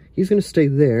 He's gonna stay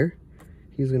there.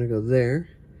 He's gonna go there.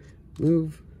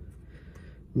 Move,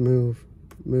 move,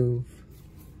 move.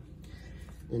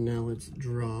 And now let's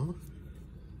draw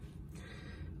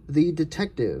the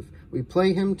detective. We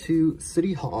play him to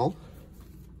City Hall.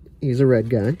 He's a red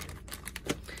guy.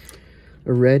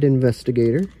 A red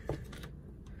investigator.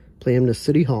 Play him to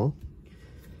City Hall.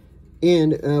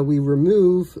 And we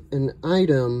remove an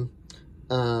item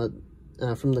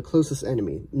from the closest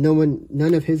enemy.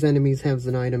 None of his enemies has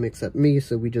an item except me,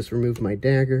 so we just remove my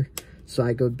dagger. So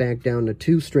I go back down to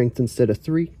 2 strength instead of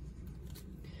 3.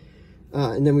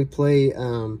 And then we play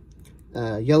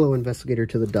yellow investigator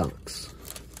to the docks.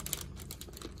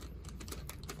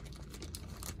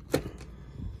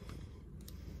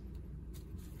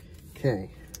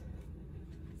 Okay.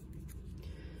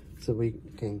 So we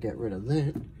can get rid of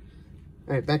that.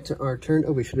 Alright, back to our turn.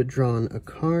 Oh, we should have drawn a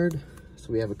card.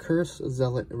 So we have a curse, a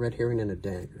zealot, a red herring, and a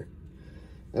dagger.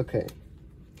 Okay.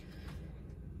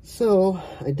 So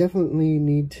I definitely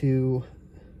need to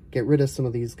get rid of some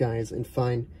of these guys and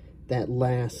find that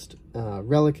last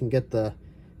relic and get the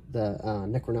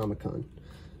Necronomicon.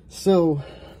 So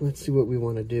let's see what we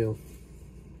want to do.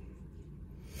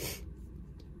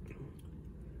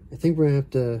 I think we're going to have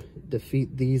to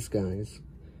defeat these guys.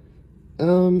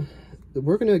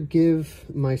 We're going to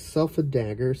give myself a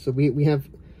dagger. So we have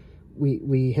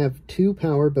 2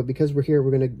 power, but because we're here,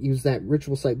 we're going to use that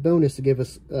ritual site bonus to give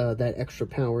us that extra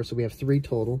power. So we have 3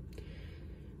 total.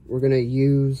 We're going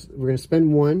to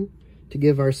spend 1 to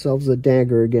give ourselves a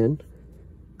dagger again.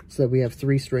 So we have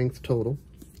 3 strength total.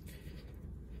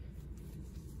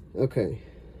 Okay.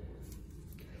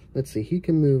 Let's see. He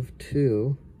can move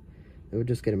 2. That would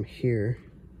just get him here.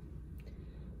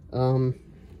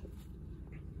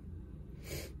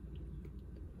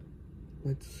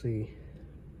 Let's see.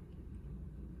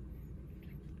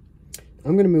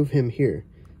 I'm going to move him here.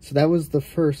 So that was the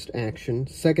first action.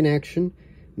 Second action,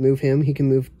 move him. He can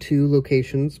move 2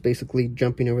 locations, basically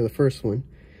jumping over the first one.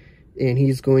 And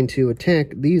he's going to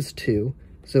attack these 2.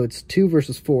 So it's 2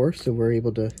 versus 4, so we're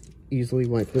able to easily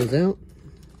wipe those out.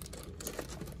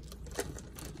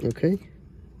 Okay.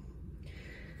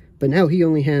 But now he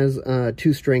only has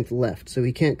 2 strength left, so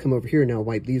he can't come over here now and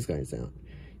wipe these guys out.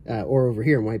 Or over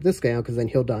here and wipe this guy out, because then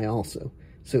he'll die also.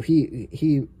 So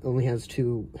he only has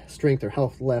 2 strength or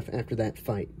health left after that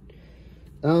fight.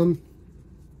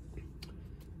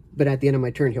 But at the end of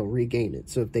my turn, he'll regain it.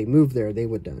 So if they move there, they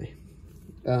would die.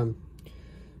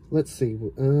 Let's see.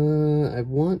 I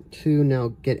want to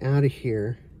now get out of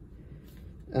here.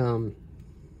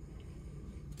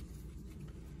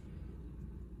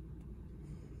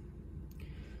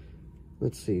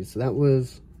 Let's see. So that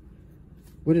was...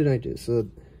 What did I do? So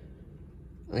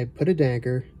I put a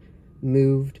dagger,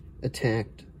 moved,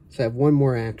 attacked. So I have 1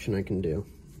 more action I can do.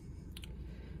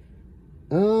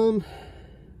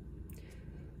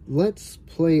 Let's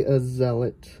play a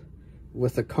zealot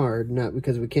with a card, not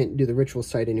because we can't do the ritual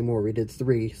site anymore. We did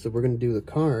 3, so we're going to do the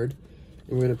card,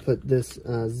 and we're going to put this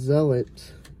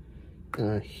zealot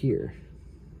here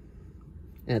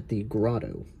at the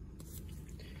grotto.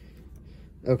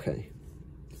 Okay,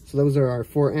 so those are our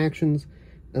 4 actions.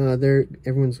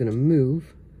 Everyone's going to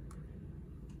move.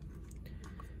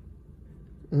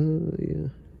 Yeah.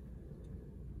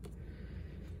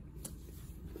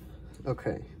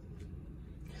 Okay.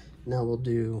 Now we'll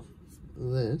do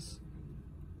this.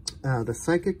 The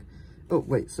psychic. Oh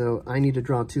wait, so I need to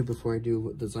draw 2 before I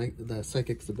do the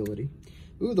psychic's ability.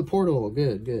 Ooh, the portal.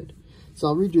 Good, good. So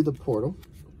I'll redo the portal.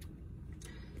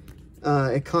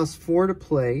 It costs 4 to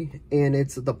play, and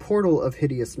it's the Portal of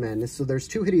Hideous Madness. So there's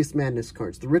 2 Hideous Madness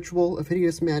cards: the Ritual of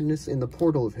Hideous Madness and the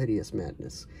Portal of Hideous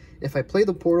Madness. If I play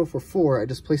the Portal for 4, I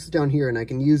just place it down here, and I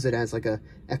can use it as like a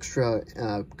extra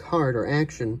card or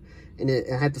action. And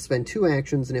I have to spend 2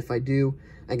 actions, and if I do,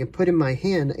 I can put in my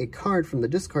hand a card from the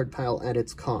discard pile at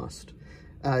its cost.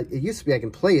 It used to be I can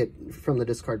play it from the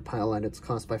discard pile at its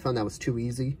cost, but I found that was too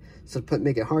easy. So to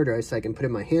make it harder, I said I can put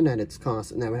in my hand at its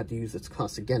cost, and I would have to use its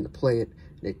cost again to play it,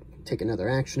 and it'd take another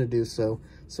action to do so.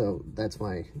 So that's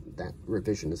why that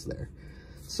revision is there.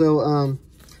 So,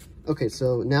 okay,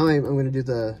 so now I'm going to do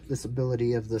this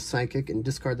ability of the Psychic and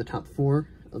discard the top 4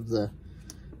 of the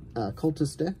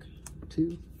Cultist deck.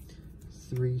 2,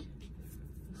 3,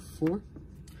 4.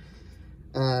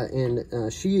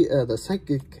 The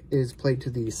Psychic is played to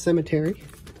the Cemetery.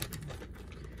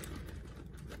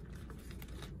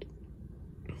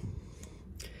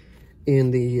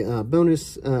 And the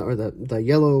bonus, or the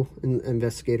Yellow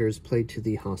Investigator is played to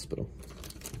the Hospital.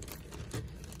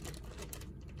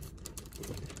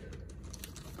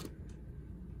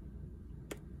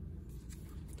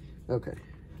 Okay,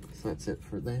 so that's it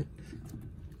for that.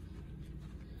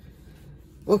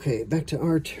 Okay, back to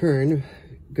our turn.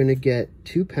 Gonna get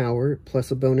 2 power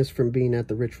plus a bonus from being at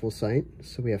the ritual site,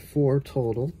 so we have 4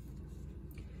 total.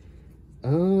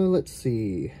 Let's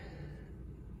see.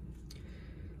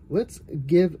 Let's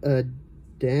give a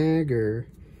dagger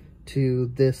to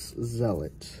this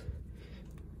zealot.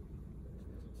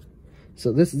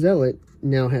 So this zealot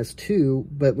now has 2,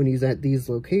 but when he's at these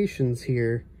locations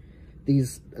here,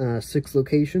 these 6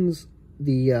 locations,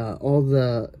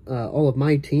 all of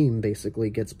my team basically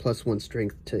gets +1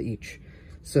 strength to each.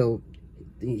 So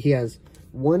he has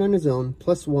 1 on his own,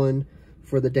 +1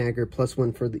 for the dagger,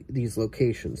 +1 for these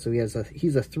locations. So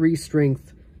he's a 3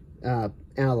 strength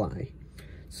ally.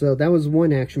 So that was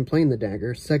 1 action, playing the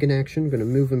dagger. 2nd action, going to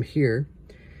move him here.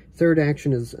 3rd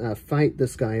action is fight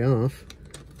this guy off.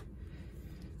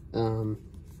 So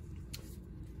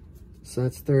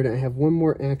that's 3rd. I have 1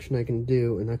 more action I can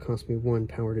do, and that costs me 1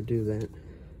 power to do that.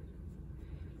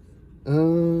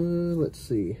 Let's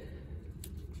see.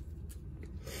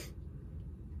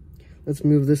 Let's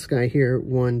move this guy here,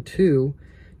 1, 2,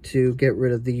 to get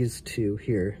rid of these 2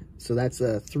 here. So that's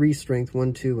a 3 strength,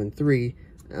 1, 2, and 3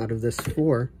 out of this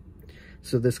 4.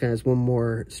 So this guy has 1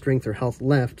 more strength or health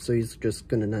left, so he's just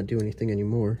going to not do anything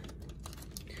anymore.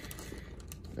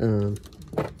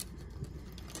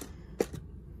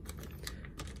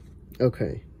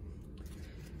 Okay.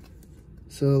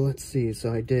 So let's see.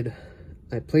 So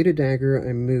I played a dagger,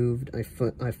 I moved, I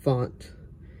fought,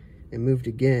 and moved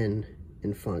again,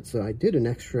 and fought. So I did an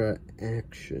extra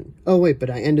action. Oh wait,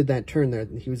 but I ended that turn there.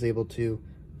 He was able to,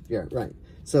 yeah, right.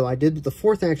 So I did, the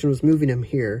 4th action was moving him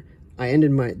here. I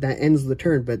ended that ends the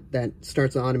turn, but that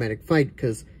starts an automatic fight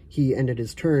because he ended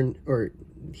his turn, or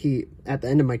at the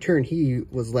end of my turn, he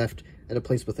was left at a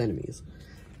place with enemies.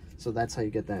 So that's how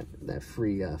you get that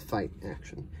free fight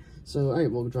action. So, all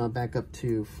right, we'll draw back up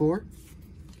to 4.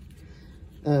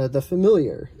 The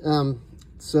Familiar.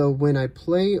 So when I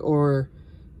play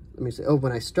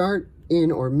when I start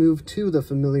in or move to the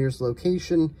Familiar's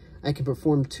location, I can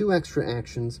perform 2 extra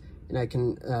actions, and I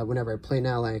can, whenever I play an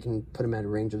ally, I can put him at a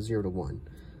range of 0 to 1.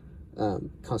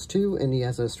 Cost 2, and he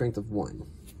has a strength of 1.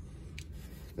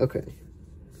 Okay.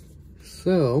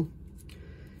 So,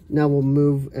 now we'll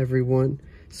move everyone.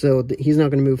 So he's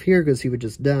not going to move here because he would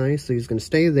just die. So he's going to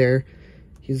stay there.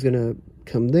 He's going to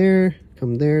come there,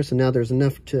 come there. So now there's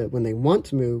enough to, when they want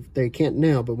to move, they can't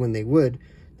now, but when they would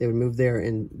move there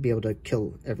and be able to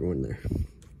kill everyone there.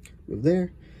 Move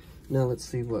there. Now let's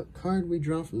see what card we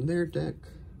draw from their deck.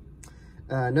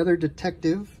 Another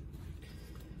detective.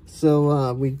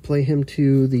 So we play him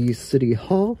to the City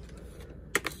Hall.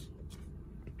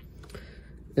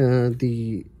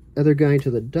 The other guy to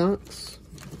the docks.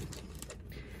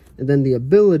 And then the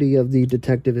ability of the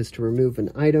detective is to remove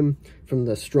an item from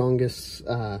the strongest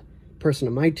person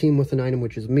on my team with an item,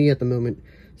 which is me at the moment.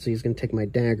 So he's going to take my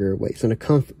dagger away. He's going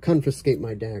to confiscate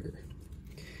my dagger.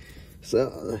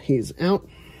 So he's out.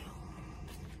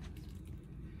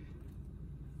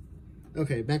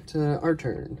 Okay, back to our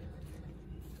turn.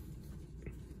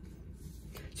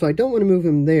 So I don't want to move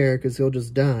him there because he'll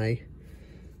just die.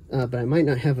 But I might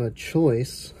not have a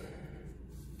choice.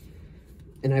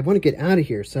 And I want to get out of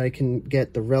here so I can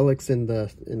get the relics in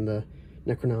the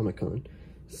Necronomicon.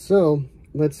 So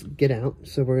let's get out.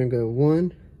 So we're going to go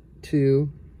 1,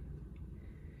 2,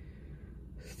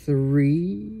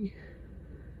 3.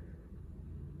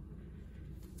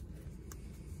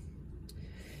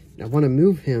 I want to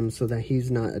move him so that he's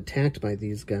not attacked by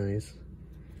these guys.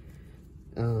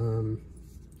 4.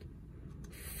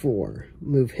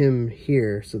 Move him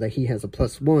here so that he has a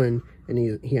 +1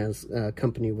 and he has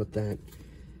company with that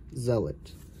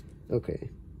zealot. Okay.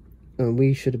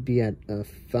 We should be at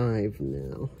 5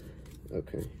 now.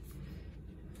 Okay.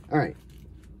 Alright.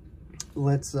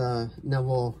 Let's, now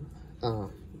we'll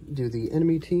do the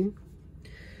enemy team.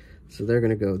 So they're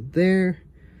going to go there.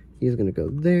 He's going to go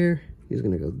there. He's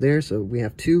going to go there. So we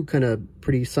have 2 kind of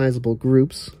pretty sizable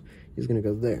groups. He's going to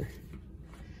go there.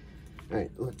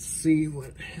 Alright, let's see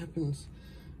what happens.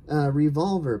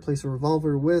 Revolver. Place a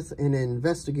revolver with an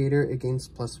investigator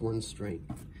against +1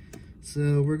 strength.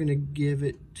 So we're going to give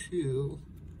it to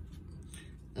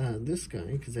this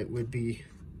guy, because that would be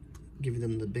giving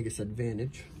them the biggest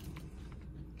advantage.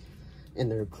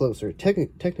 And they're closer.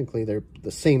 Technically, they're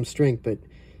the same strength, but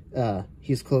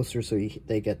he's closer, so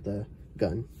they get the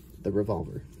gun, the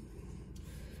revolver.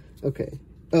 Okay.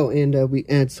 Oh, and we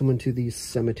add someone to the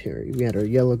cemetery. We add our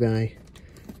yellow guy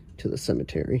to the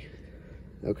cemetery.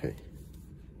 Okay.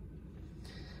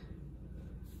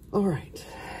 All right.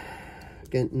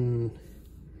 Getting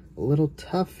a little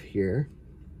tough here.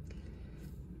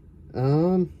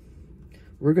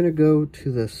 We're going to go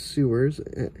to the sewers.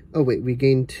 Oh, wait, we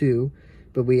gained 2,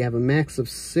 but we have a max of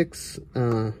 6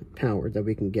 power that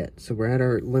we can get. So we're at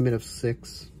our limit of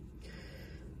 6.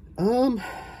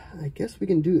 I guess we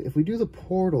can do, if we do the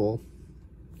portal,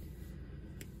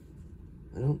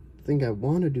 I don't think I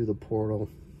want to do the portal.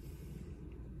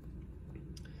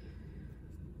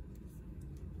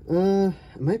 I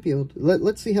might be able to,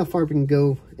 let's see how far we can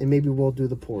go, and maybe we'll do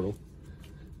the portal.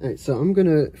 Alright, so I'm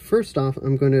gonna, first off,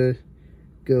 I'm gonna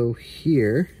go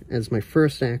here as my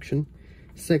first action.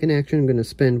 Second action, I'm gonna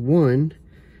spend 1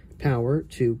 power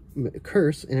to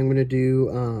curse, and I'm gonna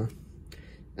do,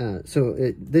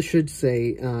 this should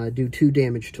say do 2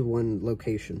 damage to 1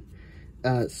 location.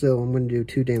 So I'm going to do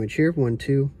 2 damage here. 1,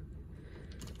 2.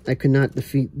 I could not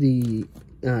defeat the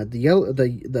yellow.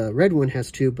 The red one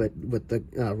has 2, but with the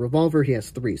revolver he has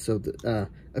 3. So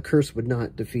a curse would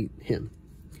not defeat him.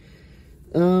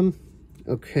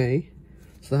 Okay.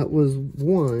 So that was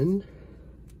 1.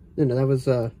 No, that was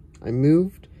I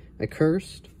moved. I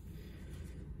cursed.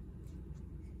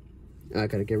 I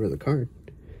gotta get rid of the card.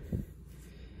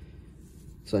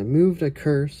 So I moved, I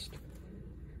cursed.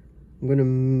 I'm going to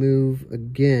move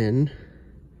again.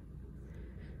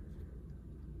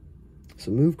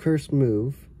 So move, curse,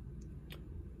 move.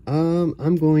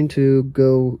 I'm going to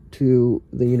go to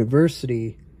the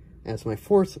university as my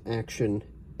 4th action.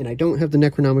 And I don't have the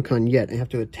Necronomicon yet. I have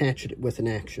to attach it with an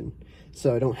action.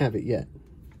 So I don't have it yet.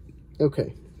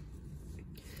 Okay.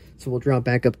 So we'll draw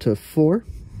back up to 4.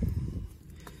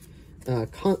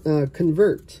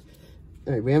 Convert.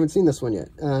 All right, we haven't seen this one yet.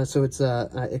 So it's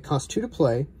it costs 2 to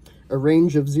play, a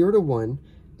range of 0 to 1,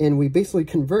 and we basically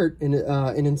convert an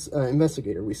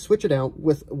investigator. We switch it out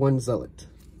with 1 zealot.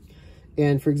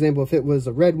 And for example, if it was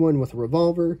a red one with a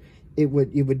revolver, you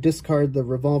would discard the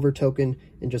revolver token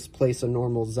and just place a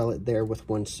normal zealot there with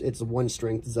 1. It's a 1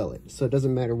 strength zealot, so it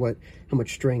doesn't matter how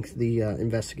much strength the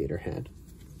investigator had.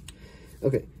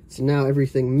 Okay, so now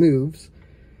everything moves.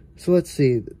 So let's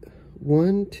see.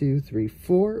 1, 2, 3,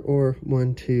 4, or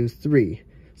 1, 2, 3.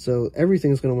 So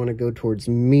everything's going to want to go towards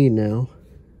me now.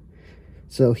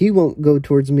 So he won't go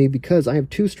towards me because I have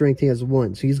 2 strength, he has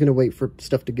 1. So he's going to wait for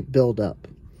stuff to build up.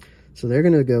 So they're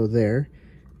going to go there.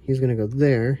 He's going to go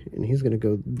there, and he's going to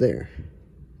go there.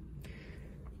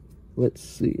 let's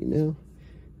see now.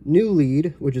 New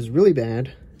lead, which is really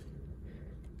bad,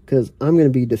 because I'm going to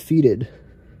be defeated.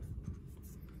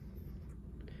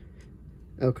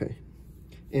 Okay.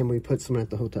 And we put someone at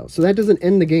the hotel. So that doesn't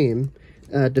end the game.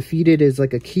 Defeated is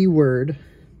like a keyword.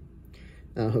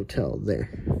 Hotel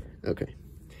there. Okay.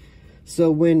 So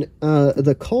when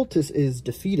the cultist is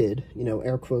defeated, you know,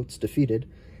 air quotes, defeated.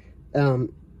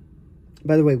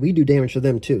 By the way, we do damage to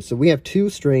them too. So we have 2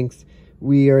 strength.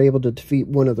 We are able to defeat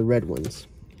one of the red ones.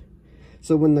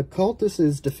 So when the cultist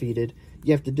is defeated,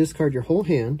 you have to discard your whole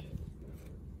hand.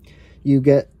 You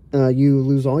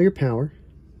lose all your power.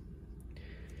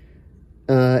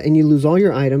 And you lose all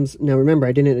your items. Now remember,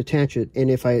 I didn't attach it, and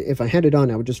if I had it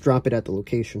on, I would just drop it at the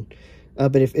location.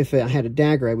 But if I had a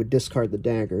dagger, I would discard the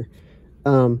dagger.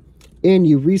 And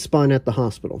you respawn at the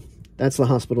hospital. That's the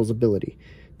hospital's ability.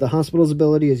 The hospital's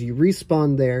ability is you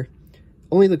respawn there.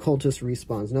 Only the cultist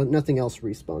respawns. Nothing else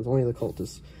respawns. Only the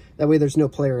cultist. That way there's no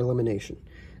player elimination.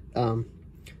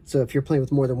 So if you're playing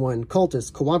with more than one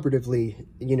cultist, cooperatively,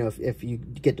 you know, if you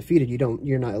get defeated,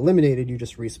 you're not eliminated, you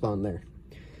just respawn there.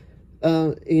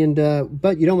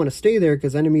 But you don't want to stay there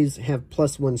because enemies have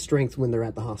 +1 strength when they're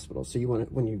at the hospital. So you want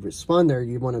to, when you respawn there,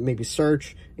 you want to maybe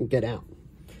search and get out.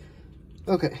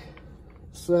 Okay.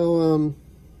 So,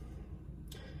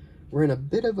 we're in a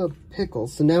bit of a pickle.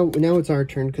 So now it's our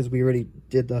turn because we already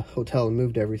did the hotel and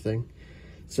moved everything.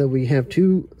 So we have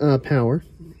 2 power.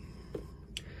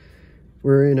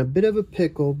 We're in a bit of a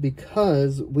pickle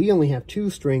because we only have 2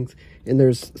 strength and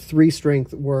there's 3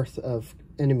 strength worth of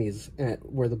enemies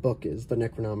at where the book is, the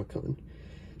Necronomicon.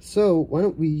 So why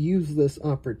don't we use this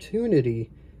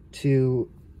opportunity to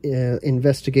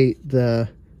investigate the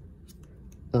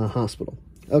hospital.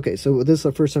 Okay, so this is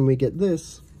the first time we get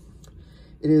this.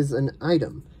 It is an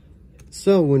item.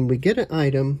 So when we get an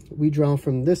item, we draw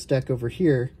from this deck over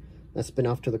here. That's been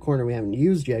off to the corner we haven't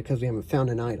used yet because we haven't found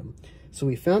an item. So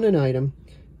we found an item,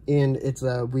 and it's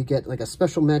we get like a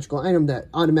special magical item that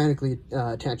automatically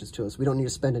attaches to us. We don't need to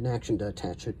spend an action to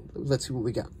attach it. Let's see what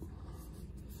we got.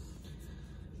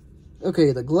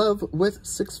 Okay, the glove with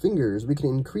 6 fingers. We can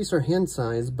increase our hand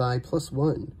size by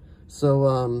 +1.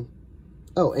 So,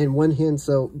 oh, and 1 hand.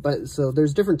 So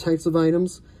there's different types of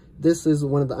items. This is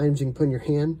one of the items you can put in your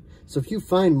hand. So if you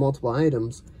find multiple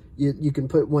items, you can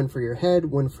put 1 for your head,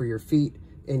 1 for your feet,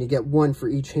 and you get 1 for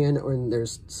each hand. And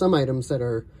there's some items that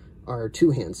are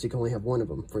 2 hands, so you can only have 1 of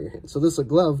them for your hand. So this is a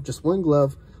glove, just 1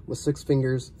 glove with 6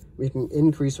 fingers. We can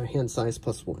increase our hand size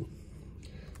 +1.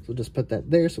 So just put that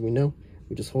there so we know.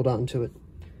 We just hold on to it.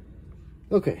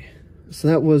 Okay, so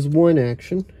that was 1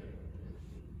 action.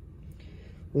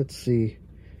 Let's see.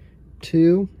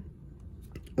 2.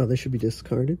 Oh, they should be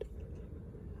discarded.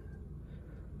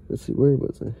 Let's see, where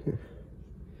was I? Here.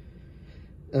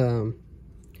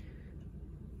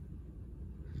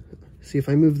 See, if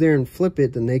I move there and flip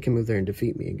it, then they can move there and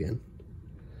defeat me again.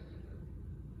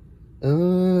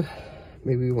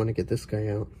 Maybe we want to get this guy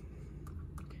out.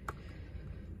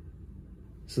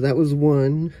 So that was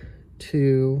 1,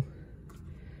 2,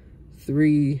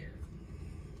 3,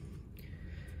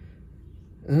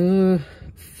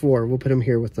 4. We'll put him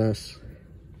here with us.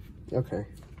 Okay.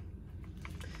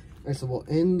 Alright, so we'll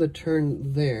end the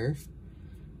turn there.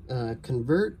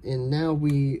 Convert, and now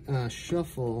we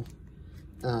shuffle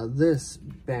this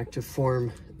back to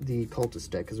form the cultist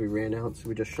deck because we ran out, so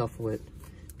we just shuffle it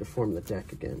to form the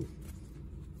deck again.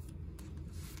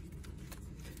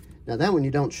 Now that one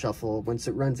you don't shuffle. Once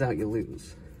it runs out, you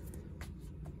lose.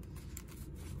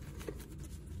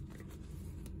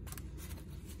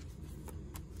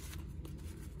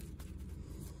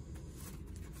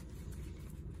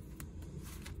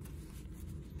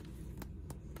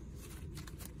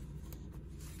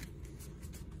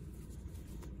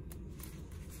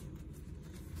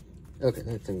 Okay,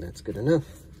 I think that's good enough.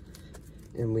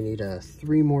 And we need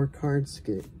 3 more cards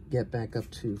to get back up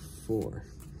to 4.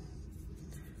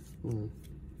 1,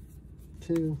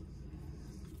 2,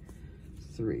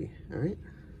 3. Alright.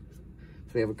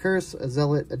 So we have a curse, a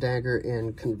zealot, a dagger,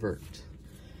 and convert.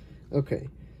 Okay,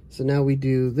 so now we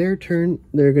do their turn.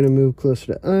 They're going to move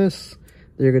closer to us.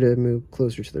 They're going to move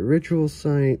closer to the ritual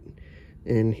site.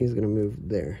 And he's going to move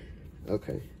there.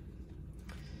 Okay.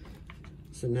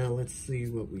 So now let's see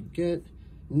what we get.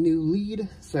 New lead.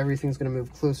 So everything's going to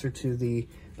move closer to the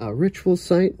ritual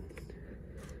site.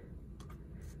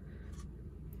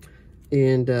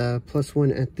 And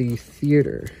 +1 at the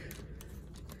theater,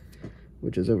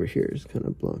 which is over here. It's kind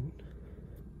of blocked.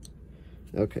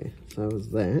 Okay, so that was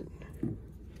that.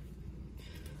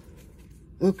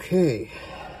 Okay.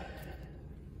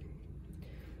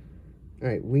 All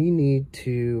right, we need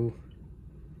to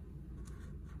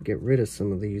get rid of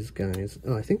some of these guys.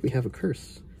 Oh, I think we have a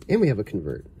curse. And we have a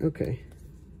convert. Okay.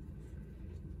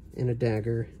 And a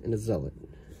dagger and a zealot.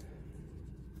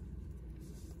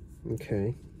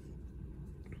 Okay.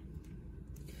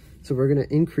 So we're going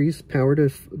to increase power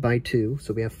by 2.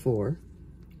 So we have 4.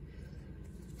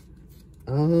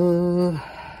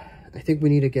 I think we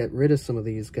need to get rid of some of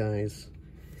these guys.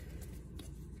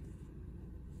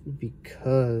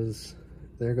 Because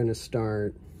they're going to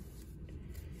start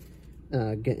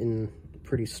getting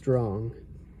pretty strong.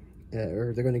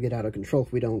 Or they're going to get out of control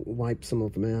if we don't wipe some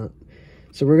of them out.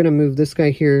 So we're going to move this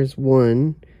guy here as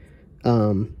 1.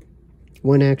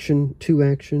 1 action, 2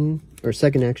 action, or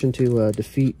second action to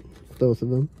defeat both of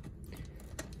them.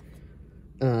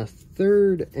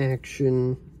 Third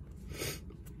action,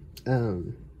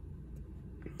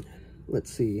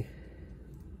 let's see.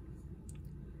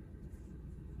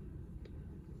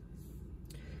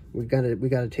 We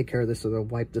gotta take care of this, so they'll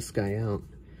wipe this guy out.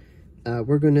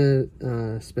 We're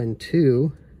gonna spend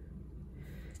 2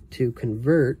 to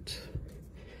convert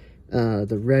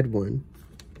the red one.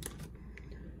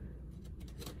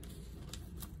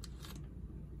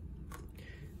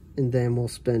 And then we'll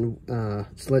spend, so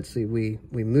let's see, we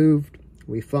moved,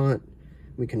 we fought,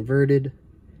 we converted.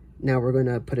 Now we're going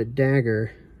to put a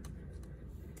dagger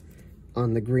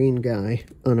on the green guy,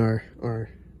 on our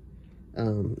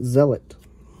zealot.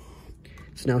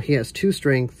 So now he has 2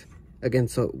 strength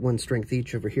against 1 strength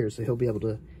each over here, so he'll be able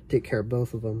to take care of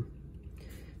both of them.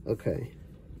 Okay.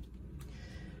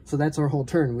 So that's our whole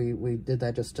turn. We did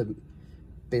that just to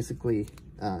basically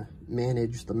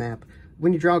manage the map.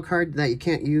 When you draw a card that you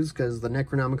can't use because the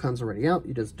Necronomicon's already out,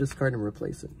 you just discard and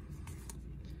replace it.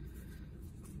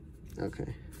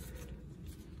 Okay.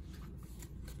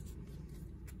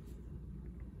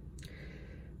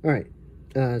 Alright,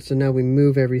 so now we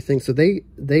move everything. So they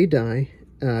die,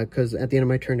 because at the end of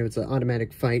my turn it's an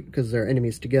automatic fight because they're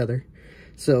enemies together.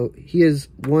 So he is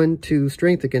 1/2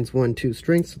 strength against 1/2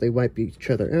 strength, so they wipe each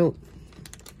other out.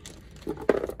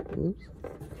 Whoops.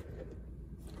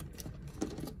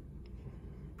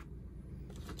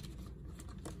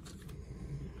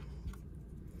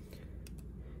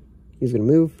 He's going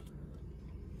to move.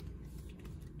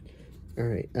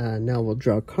 Alright, now we'll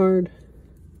draw a card.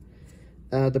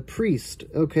 The Priest.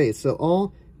 Okay, so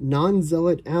all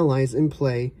non-zealot allies in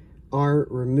play are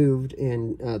removed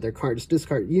and their cards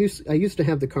discard. I used to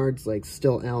have the cards like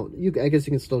still out. I guess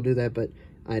you can still do that, but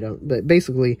I don't. But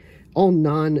basically, all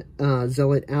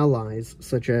non-zealot allies,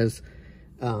 such as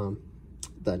the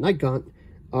Night Gaunt,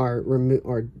 are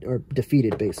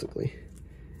defeated, basically.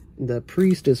 The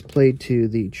Priest is played to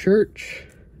the church,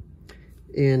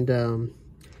 and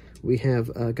we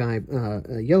have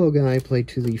a yellow guy played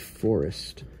to the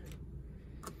forest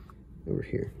over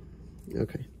here.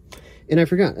 Okay, and I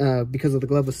forgot, because of the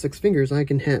glove with 6 fingers, I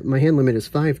can have my hand limit is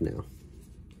 5 now.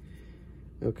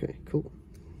 Okay, cool.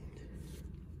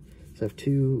 So I have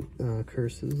 2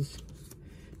 curses: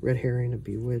 red herring, a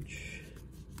bewitch,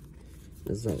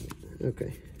 a zealot.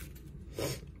 Okay.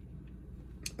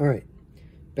 All right.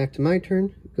 Back to my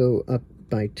turn, go up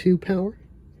by 2 power.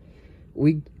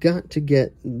 We got to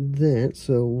get that,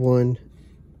 so 1,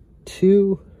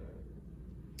 2.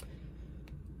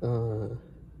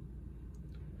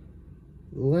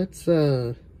 Let's,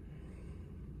 I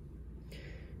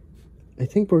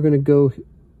think we're going to go,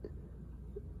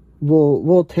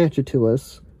 we'll attach it to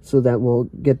us so that we'll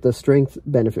get the strength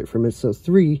benefit from it. So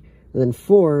 3, and then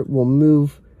 4 will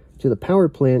move to the power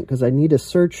plant, because I need to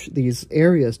search these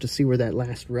areas to see where that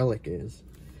last relic is.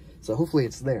 So hopefully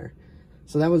it's there.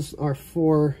 So that was our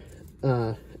 4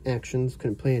 actions.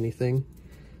 Couldn't play anything.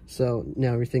 So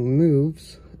now everything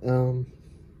moves. So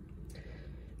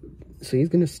he's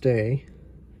going to stay.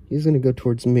 He's going to go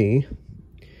towards me.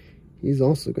 He's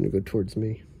also going to go towards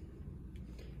me.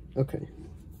 Okay.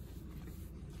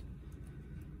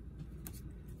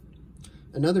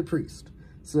 Another Priest.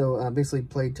 So basically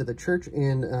played to the church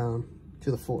and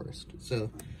to the forest. So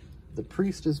the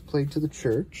Priest is played to the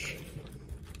church.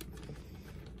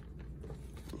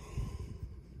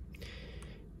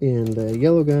 And the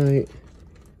yellow guy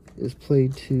is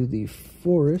played to the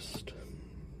forest.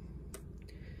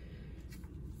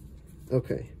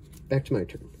 Okay, back to my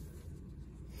turn.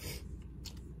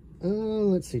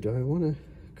 Let's see, do I want to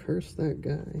curse that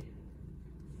guy?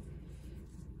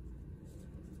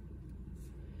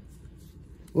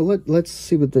 Well, let's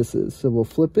see what this is. So we'll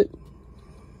flip it.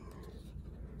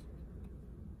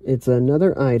 It's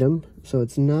another item, so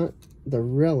it's not the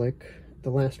relic, the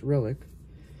last relic.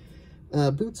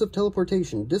 Boots of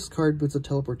Teleportation. Discard Boots of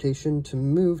Teleportation to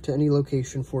move to any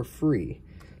location for free.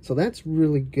 So that's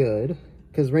really good.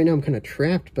 because right now I'm kind of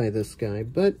trapped by this guy,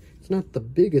 but it's not the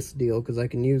biggest deal because I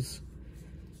can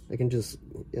just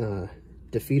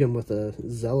defeat him with a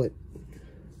zealot.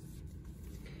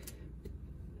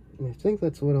 And I think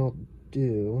that's what I'll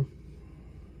do.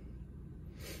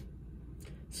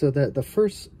 So that the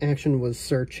first action was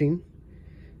searching.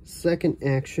 Second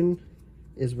action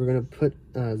is we're going to put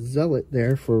a zealot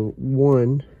there for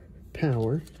 1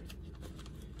 power.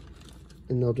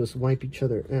 And they'll just wipe each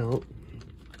other out.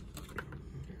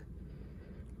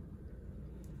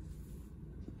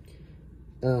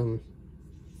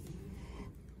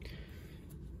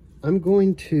 I'm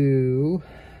going to...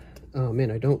 Oh man,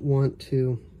 I don't want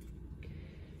to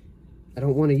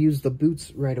use the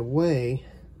boots right away.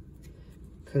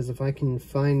 Because if I can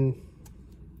find...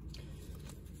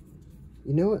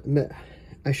 You know what?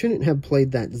 I shouldn't have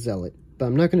played that zealot, but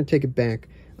I'm not going to take it back.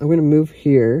 I'm going to move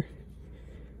here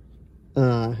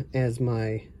as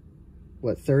my,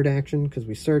 third action? Because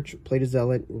we search, played a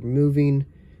zealot, we're moving.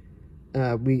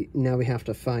 Now we have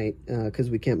to fight,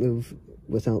 because we can't move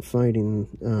without fighting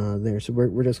there. So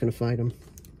we're just going to fight him.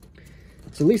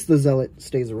 So at least the zealot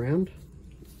stays around.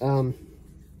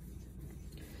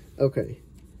 Okay.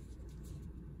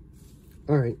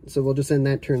 Alright, so we'll just end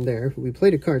that turn there. We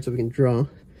played a card so we can draw.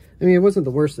 I mean, it wasn't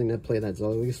the worst thing to play that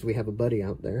zealot. At least we have a buddy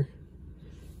out there.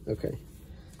 Okay.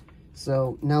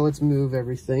 So now let's move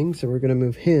everything. So we're going to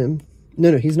move him.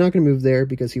 No, he's not going to move there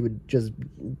because he would just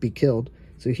be killed.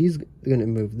 So he's going to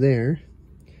move there.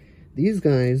 These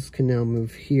guys can now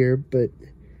move here, but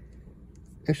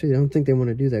actually I don't think they want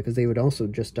to do that because they would also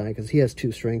just die because he has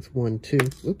 2 strength, 1, 2.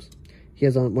 Whoops. He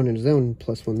has 1 in his own,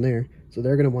 plus 1 there. So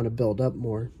they're going to want to build up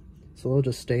more. So they'll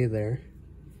just stay there.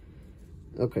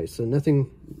 Okay, so nothing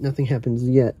happens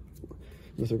yet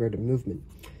with regard to movement.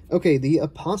 Okay, the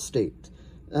apostate.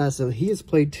 So he is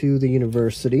played to the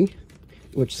university,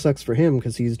 which sucks for him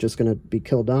because he's just going to be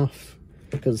killed off.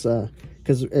 Because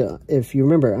if you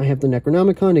remember, I have the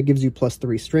Necronomicon. It gives you plus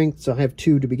 3 strength. So I have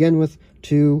 2 to begin with.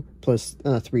 2 plus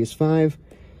 3 is 5.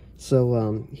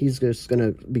 So he's just going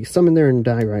to be summoned there and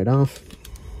die right off.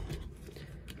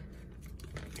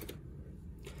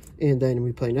 And then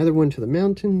we play another one to the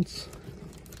mountains.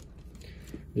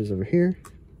 It is over here.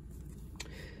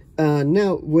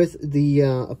 Now, with the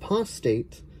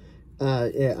apostate,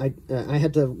 I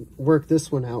had to work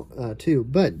this one out too.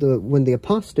 But when the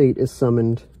apostate is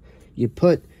summoned, you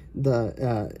put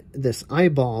this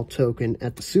eyeball token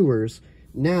at the sewers.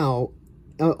 Now,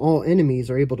 all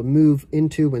enemies are able to move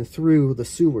into and through the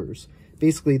sewers.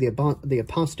 Basically, the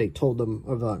apostate told them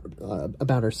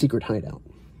about our secret hideout.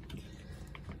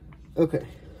 Okay,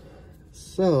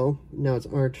 so now it's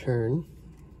our turn.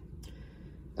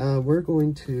 We're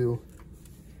going to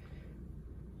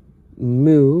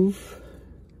move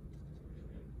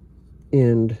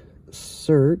and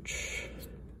search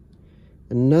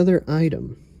another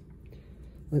item.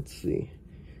 Let's see.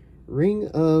 Ring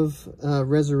of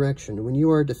Resurrection. When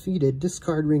you are defeated,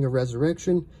 discard Ring of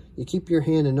Resurrection. You keep your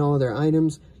hand and all other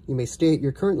items. You may stay at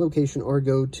your current location or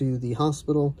go to the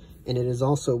hospital, and it is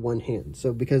also 1 hand.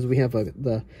 So because we have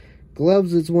the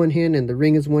gloves is 1 hand and the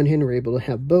ring is 1 hand, we're able to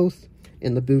have both.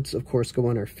 And the boots, of course, go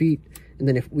on our feet. And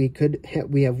then if we could,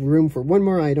 we have room for 1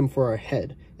 more item for our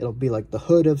head. It'll be like the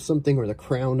hood of something or the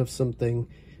crown of something,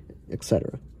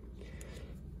 etc.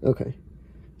 Okay.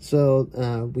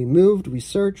 So we moved, we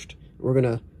searched. We're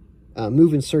going to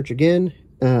move and search again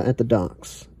at the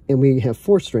docks. And we have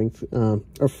 4 strength,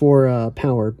 or 4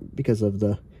 power because of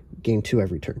the gain 2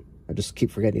 every turn. I just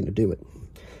keep forgetting to do it.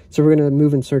 So we're going to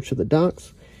move and search to the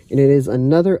docks. And it is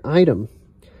another item.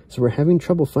 So we're having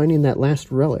trouble finding that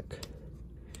last relic.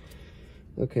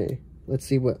 Okay, let's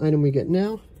see what item we get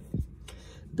now.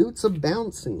 Boots of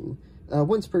Bouncing.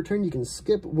 Once per turn, you can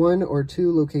skip 1 or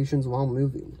 2 locations while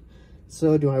moving.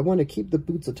 So do I want to keep the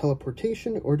Boots of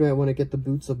Teleportation, or do I want to get the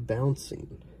Boots of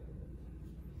Bouncing?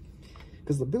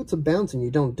 Because the Boots of Bouncing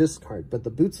you don't discard, but the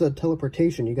Boots of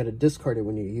Teleportation you got to discard it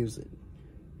when you use it.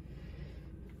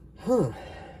 Huh.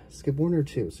 Skip 1 or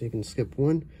 2. So you can skip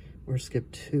 1 or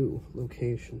skip 2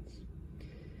 locations.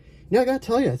 Now I gotta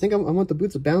tell you, I think I want the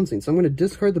Boots of Bouncing. So I'm going to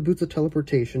discard the Boots of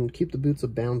Teleportation, keep the Boots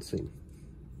of Bouncing.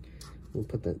 We'll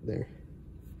put that there.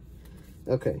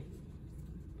 Okay.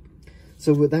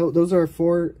 So without, those are our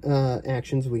 4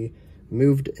 actions. We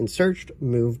moved and searched,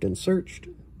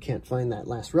 Can't find that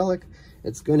last relic.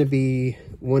 It's going to be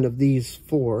one of these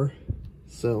 4.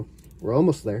 So we're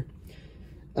almost there.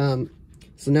 So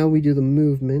now we do the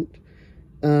movement.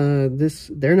 They're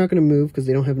not going to move because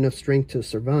they don't have enough strength to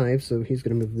survive. So he's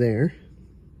going to move there.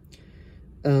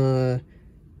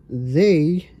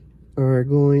 They are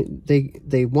going,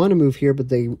 they want to move here, but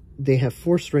they have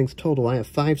 4 strength total. I have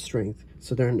 5 strength.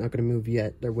 So they're not going to move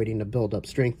yet. They're waiting to build up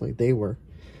strength like they were.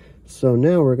 So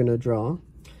now we're going to draw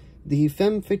the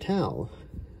Femme Fatale.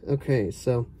 Okay,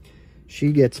 so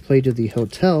she gets played to the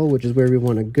hotel, which is where we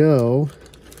want to go.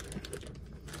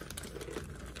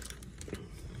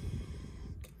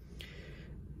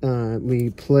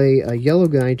 We play a yellow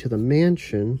guy to the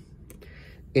mansion,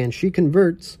 and she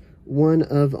converts one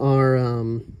of our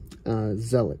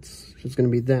zealots. It's going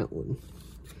to be that one.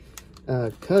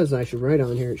 Because I should write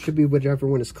on here, it should be whichever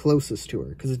one is closest to her,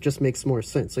 because it just makes more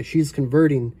sense. Like, she's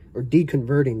converting or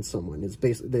deconverting someone is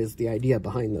the idea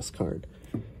behind this card.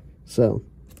 So,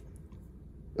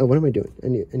 oh, what am I doing? I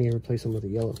need to replace him with a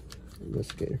yellow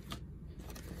investigator.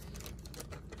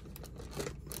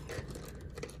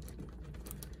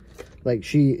 Like,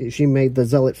 she made the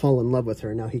zealot fall in love with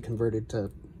her. Now he converted to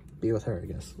be with her, I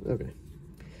guess. Okay.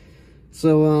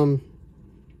 So,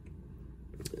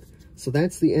 so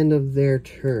that's the end of their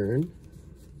turn.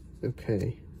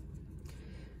 Okay.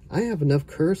 I have enough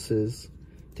curses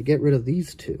to get rid of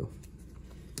these two.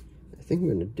 I think I'm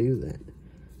going to do that.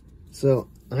 So,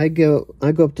 I go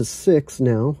up to 6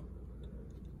 now.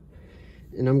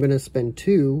 And I'm going to spend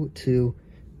 2 to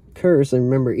curse. And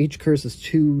remember, each curse is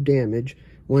 2 damage.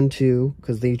 1, 2,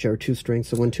 because they each are 2 strength,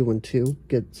 so 1, 2, 1, 2.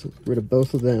 Gets rid of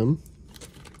both of them.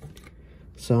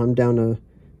 So I'm down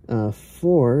to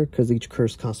 4, because each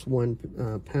curse costs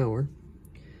 1 power.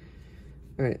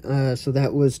 Alright, so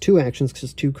that was 2 actions,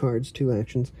 because 2 cards, 2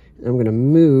 actions. And I'm going to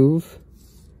move,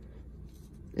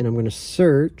 and I'm going to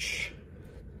search.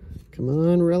 Come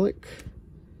on, relic.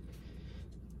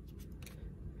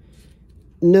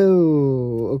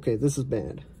 No! Okay, this is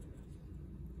bad.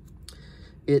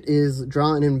 It is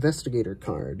draw an investigator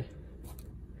card.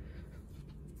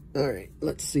 Alright,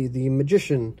 let's see. The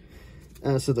magician.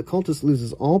 So the cultist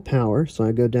loses all power, so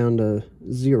I go down to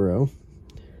 0.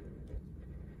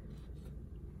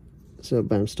 So,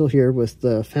 but I'm still here with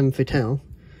the Femme Fatale.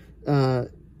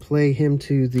 Play him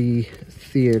to the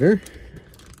theater.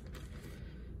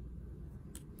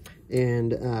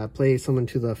 And play someone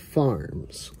to the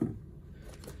farms.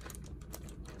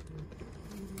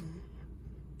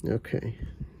 Okay.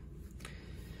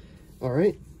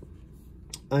 Alright.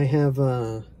 I have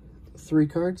 3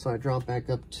 cards, so I draw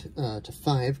back up to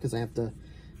 5, because I have the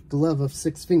glove of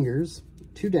 6 fingers,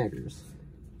 2 daggers,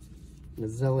 and a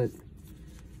zealot,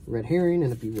 red herring,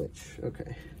 and a bewitch.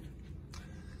 Okay.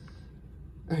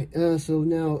 Alright, so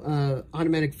now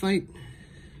automatic fight.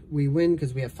 We win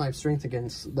because we have 5 strength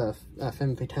against the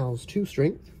Femme Fatale's 2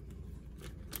 strength.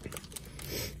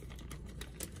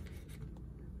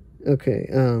 Okay,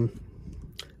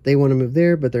 they want to move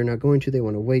there, but they're not going to. They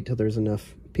want to wait till there's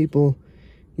enough people.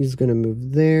 He's going to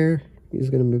move there. He's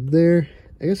going to move there.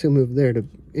 I guess he'll move there to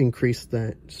increase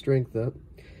that strength up.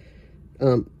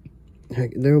 They'll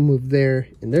move there,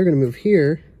 and they're going to move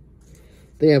here.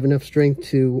 They have enough strength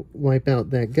to wipe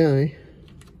out that guy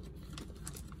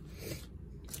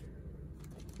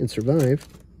and survive.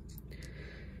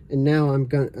 And now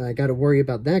I got to worry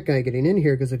about that guy getting in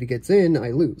here, because if he gets in, I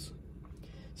lose.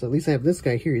 So at least I have this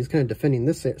guy here. He's kind of defending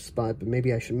this spot, but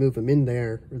maybe I should move him in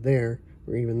there,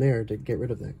 or even there to get rid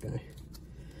of that guy.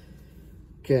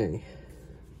 Okay.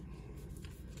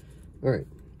 Alright.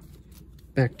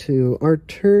 Back to our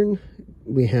turn.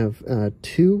 We have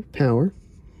 2 power.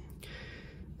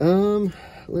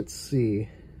 Let's see.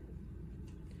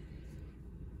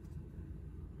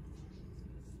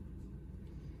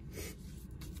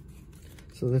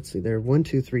 So let's see. There are 1,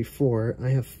 2, 3, 4. I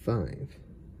have 5.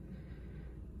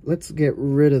 Let's get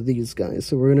rid of these guys.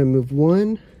 So we're going to move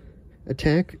 1,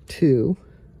 attack 2.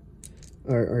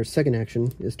 Our second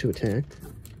action is to attack.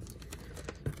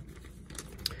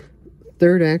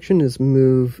 Third action is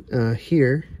move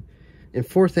here. And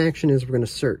fourth action is we're going to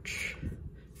search.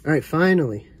 Alright,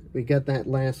 finally, we got that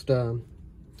last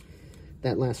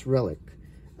relic.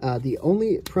 The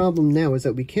only problem now is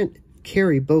that we can't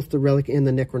carry both the relic and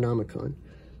the Necronomicon.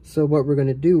 So what we're going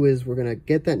to do is we're going to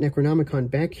get that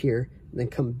Necronomicon back here, and then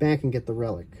come back and get the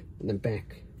relic, and then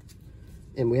back.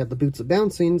 And we have the Boots of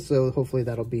Bouncing, so hopefully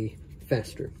that'll be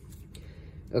faster.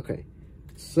 Okay,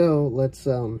 so let's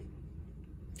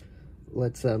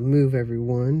move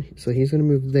everyone. So he's going to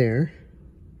move there.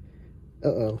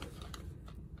 Uh-oh.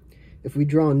 If we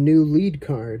draw a new lead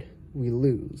card, we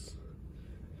lose.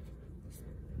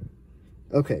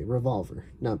 Okay, revolver.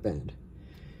 Not bad.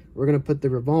 We're going to put the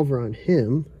revolver on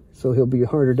him, so he'll be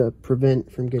harder to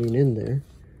prevent from getting in there.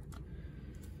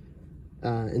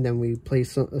 And then we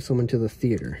place someone to the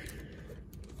theater.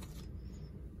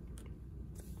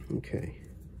 Okay.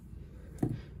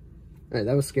 Alright,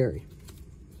 that was scary.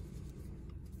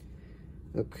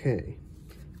 Okay.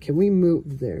 Can we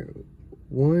move there?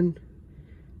 1,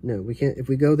 No, we can't. If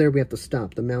we go there, we have to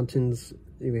stop. The mountains,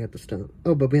 we have to stop.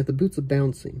 Oh, but we have the Boots of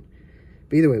Bouncing.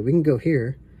 But either way, we can go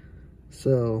here.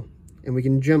 So, and we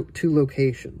can jump 2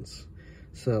 locations.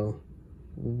 So,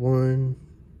 1,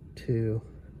 2,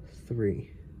 3.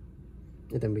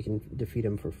 And then we can defeat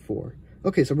him for 4.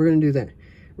 Okay, so we're going to do that.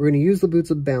 We're going to use the Boots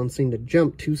of Bouncing to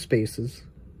jump 2 spaces.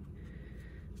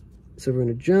 So we're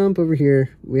going to jump over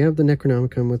here. We have the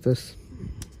Necronomicon with us.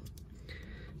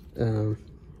 And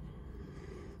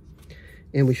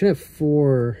we should have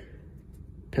 4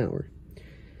 power.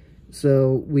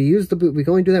 So we use the boot. We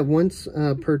can only do that once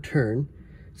per turn.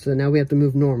 So now we have to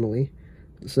move normally.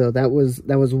 So that was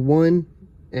 1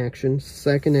 action.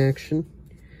 Second action.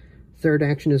 Third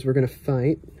action is we're going to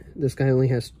fight. This guy only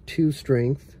has 2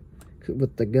 strength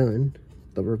with the gun,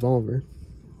 the revolver.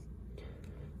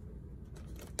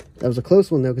 That was a close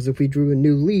one, though, because if we drew a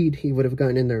new lead, he would have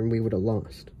gotten in there and we would have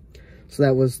lost. So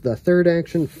that was the third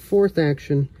action. Fourth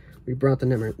action, we brought the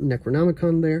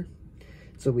Necronomicon there.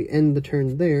 So we end the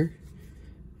turn there.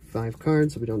 5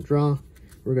 cards, so we don't draw.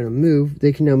 We're going to move.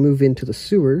 They can now move into the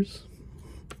sewers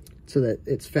so that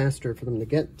it's faster for them to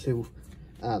get to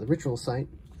the ritual site.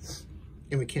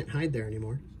 And we can't hide there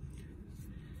anymore.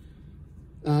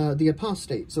 The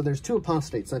apostate. So there's 2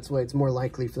 apostates. That's why it's more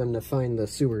likely for them to find the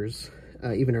sewers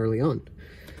even early on.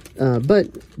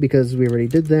 But because we already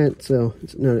did that, so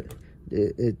it's not,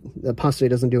 the apostate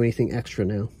doesn't do anything extra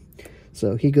now.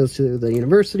 So he goes to the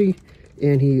university,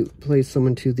 and he plays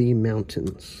someone to the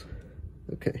mountains.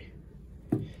 Okay.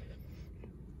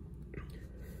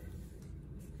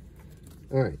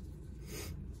 Alright.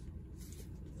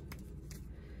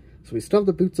 So we still have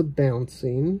the Boots of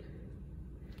Bouncing.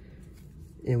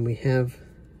 And we have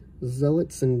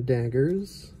Zealots and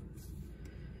Daggers.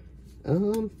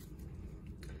 I'm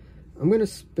going to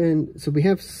spend... So we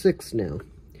have 6 now.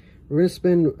 We're going to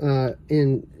spend...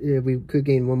 we could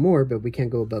gain 1 more, but we can't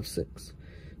go above 6.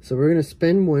 So we're going to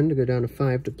spend 1 to go down to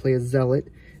 5 to play a Zealot.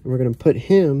 And we're going to put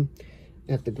him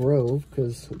at the Grove,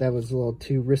 because that was a little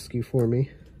too risky for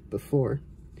me before.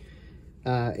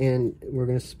 And we're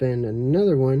going to spend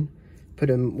another 1, put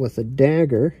him with a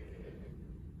Dagger.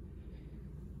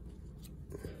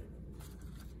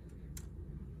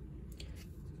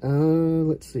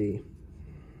 Let's see.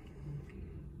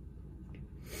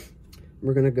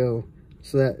 We're going to go,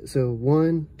 so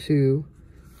 1, 2,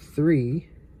 3,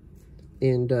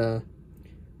 and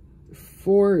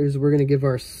 4 is we're going to give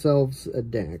ourselves a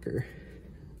Dagger.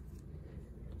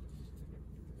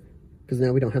 Because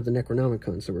now we don't have the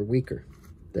Necronomicon, so we're weaker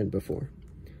than before.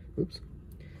 Oops.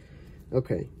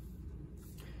 Okay.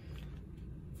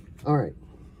 Alright.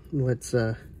 Let's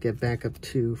get back up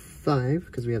to 5,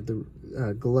 because we have the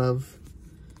glove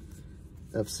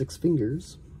of 6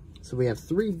 fingers. So we have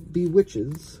 3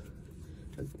 Bewitches,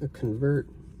 a Convert,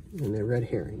 and a Red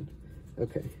Herring.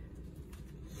 Okay.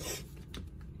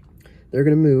 They're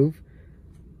going to move.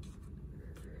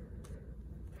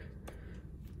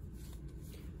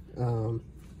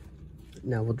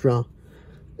 Now we'll draw.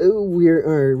 Oh, we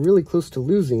are really close to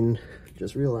losing,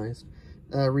 just realized.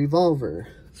 Revolver.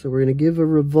 So we're going to give a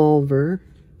revolver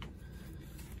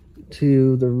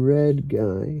to the red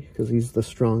guy, because he's the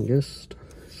strongest,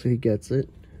 so he gets it.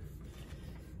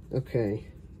 Okay.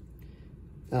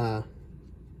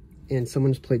 And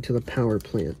someone's played to the power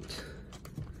plant.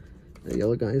 The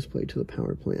yellow guy is played to the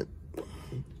power plant.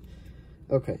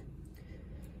 Okay.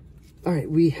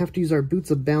 Alright, we have to use our Boots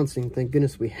of Bouncing. Thank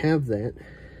goodness we have that.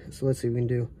 So let's see what we can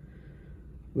do.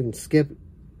 We can skip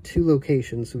 2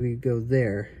 locations, so we go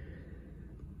there.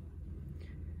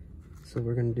 So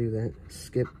we're going to do that.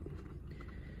 Skip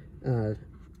 2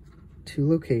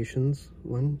 locations.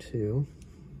 1, 2.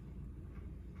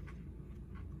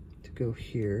 To go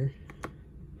here.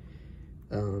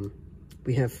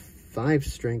 We have 5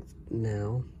 strength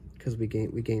now, because we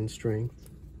gain strength.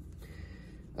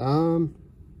 So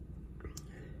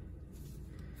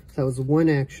that was 1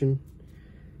 action.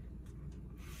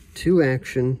 2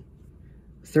 action.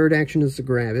 3rd action is to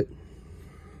grab it.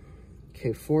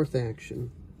 Okay, 4th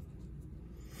action.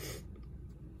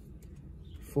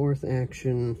 4th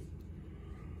action.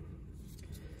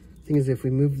 Thing is, if we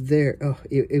move there,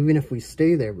 even if we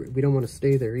stay there, we don't want to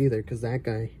stay there either, because that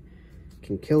guy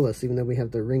can kill us, even though we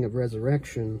have the Ring of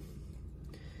Resurrection.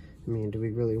 I mean, do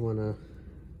we really want to...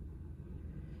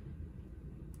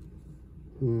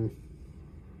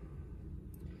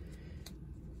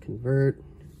 Convert.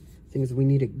 Thing is, we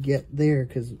need to get there,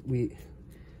 because we...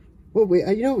 Well,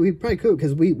 you know, we probably could,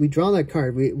 because we draw that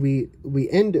card. We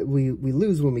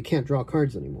lose when we can't draw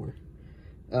cards anymore.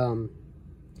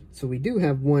 So we do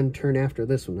have 1 turn after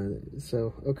this one.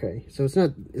 So okay, so it's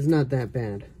not that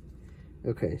bad.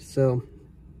 Okay, so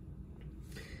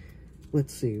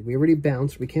let's see. We already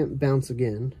bounced. We can't bounce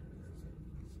again.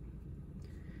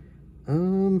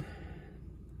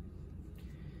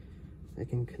 I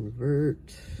can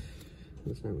convert.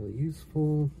 That's not really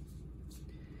useful.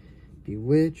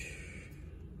 Bewitch.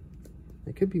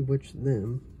 I could bewitch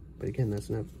them, but again, that's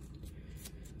not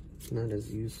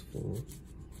as useful.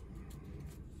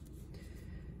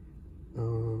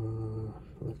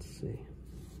 Let's see.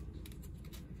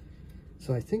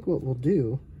 So I think what we'll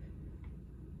do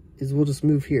is we'll just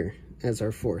move here as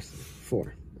our 4.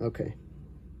 Okay.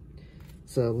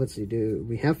 So let's see,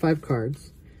 we have 5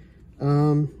 cards.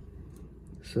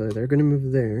 So they're gonna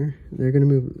move there. They're gonna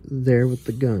move there with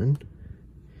the gun.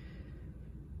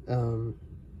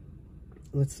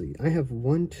 Let's see, I have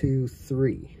 1, 2,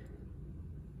 3.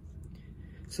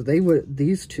 So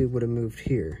these 2 would have moved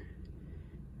here.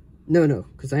 No,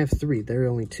 because I have 3. They're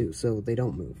only 2, so they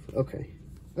don't move. Okay.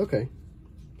 Okay.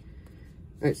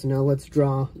 Alright, so now let's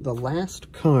draw the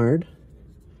last card.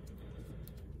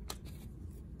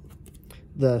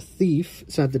 The Thief.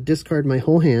 So I have to discard my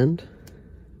whole hand.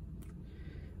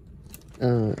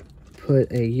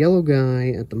 Put a yellow guy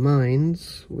at the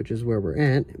mines, which is where we're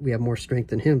at. We have more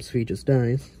strength than him, so he just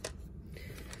dies.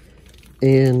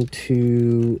 And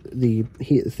the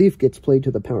Thief gets played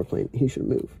to the power plant. He should have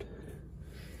moved.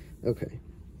 Okay.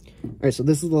 Alright, so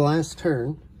this is the last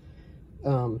turn.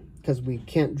 Because we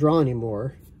can't draw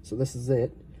anymore. So this is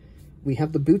it. We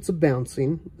have the Boots of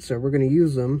Bouncing. So we're going to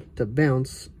use them to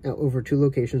bounce out over 2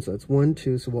 locations. So it's 1,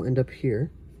 2, so we'll end up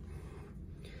here.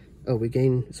 Oh, we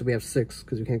gain, so we have 6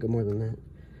 because we can't go more than that.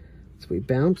 So we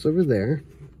bounce over there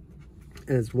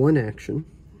as 1 action.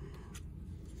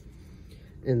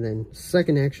 And then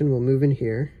second action, we'll move in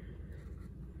here.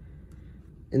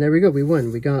 And there we go, we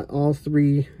won. We got all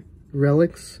 3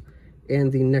 relics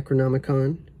and the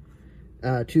Necronomicon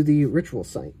to the ritual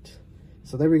site.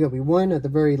 So there we go, we won at the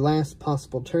very last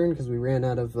possible turn because we ran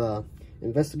out of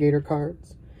investigator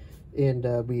cards. And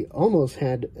we almost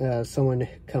had someone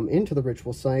come into the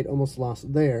ritual site, almost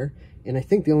lost there. And I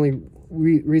think the only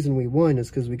reason we won is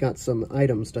because we got some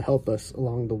items to help us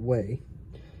along the way.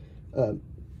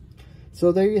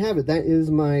 So there you have it. That is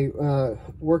my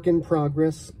work in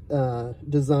progress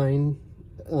design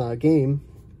game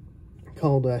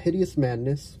called Hideous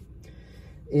Madness.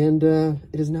 And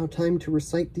it is now time to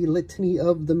recite the litany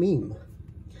of the meme.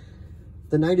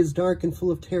 The night is dark and full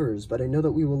of terrors, but I know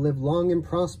that we will live long and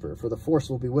prosper, for the Force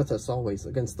will be with us always,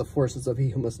 against the forces of he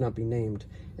who must not be named,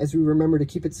 as we remember to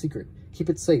keep it secret, keep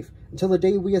it safe, until the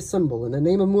day we assemble in the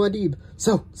name of Muad'Dib.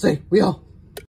 So say we all.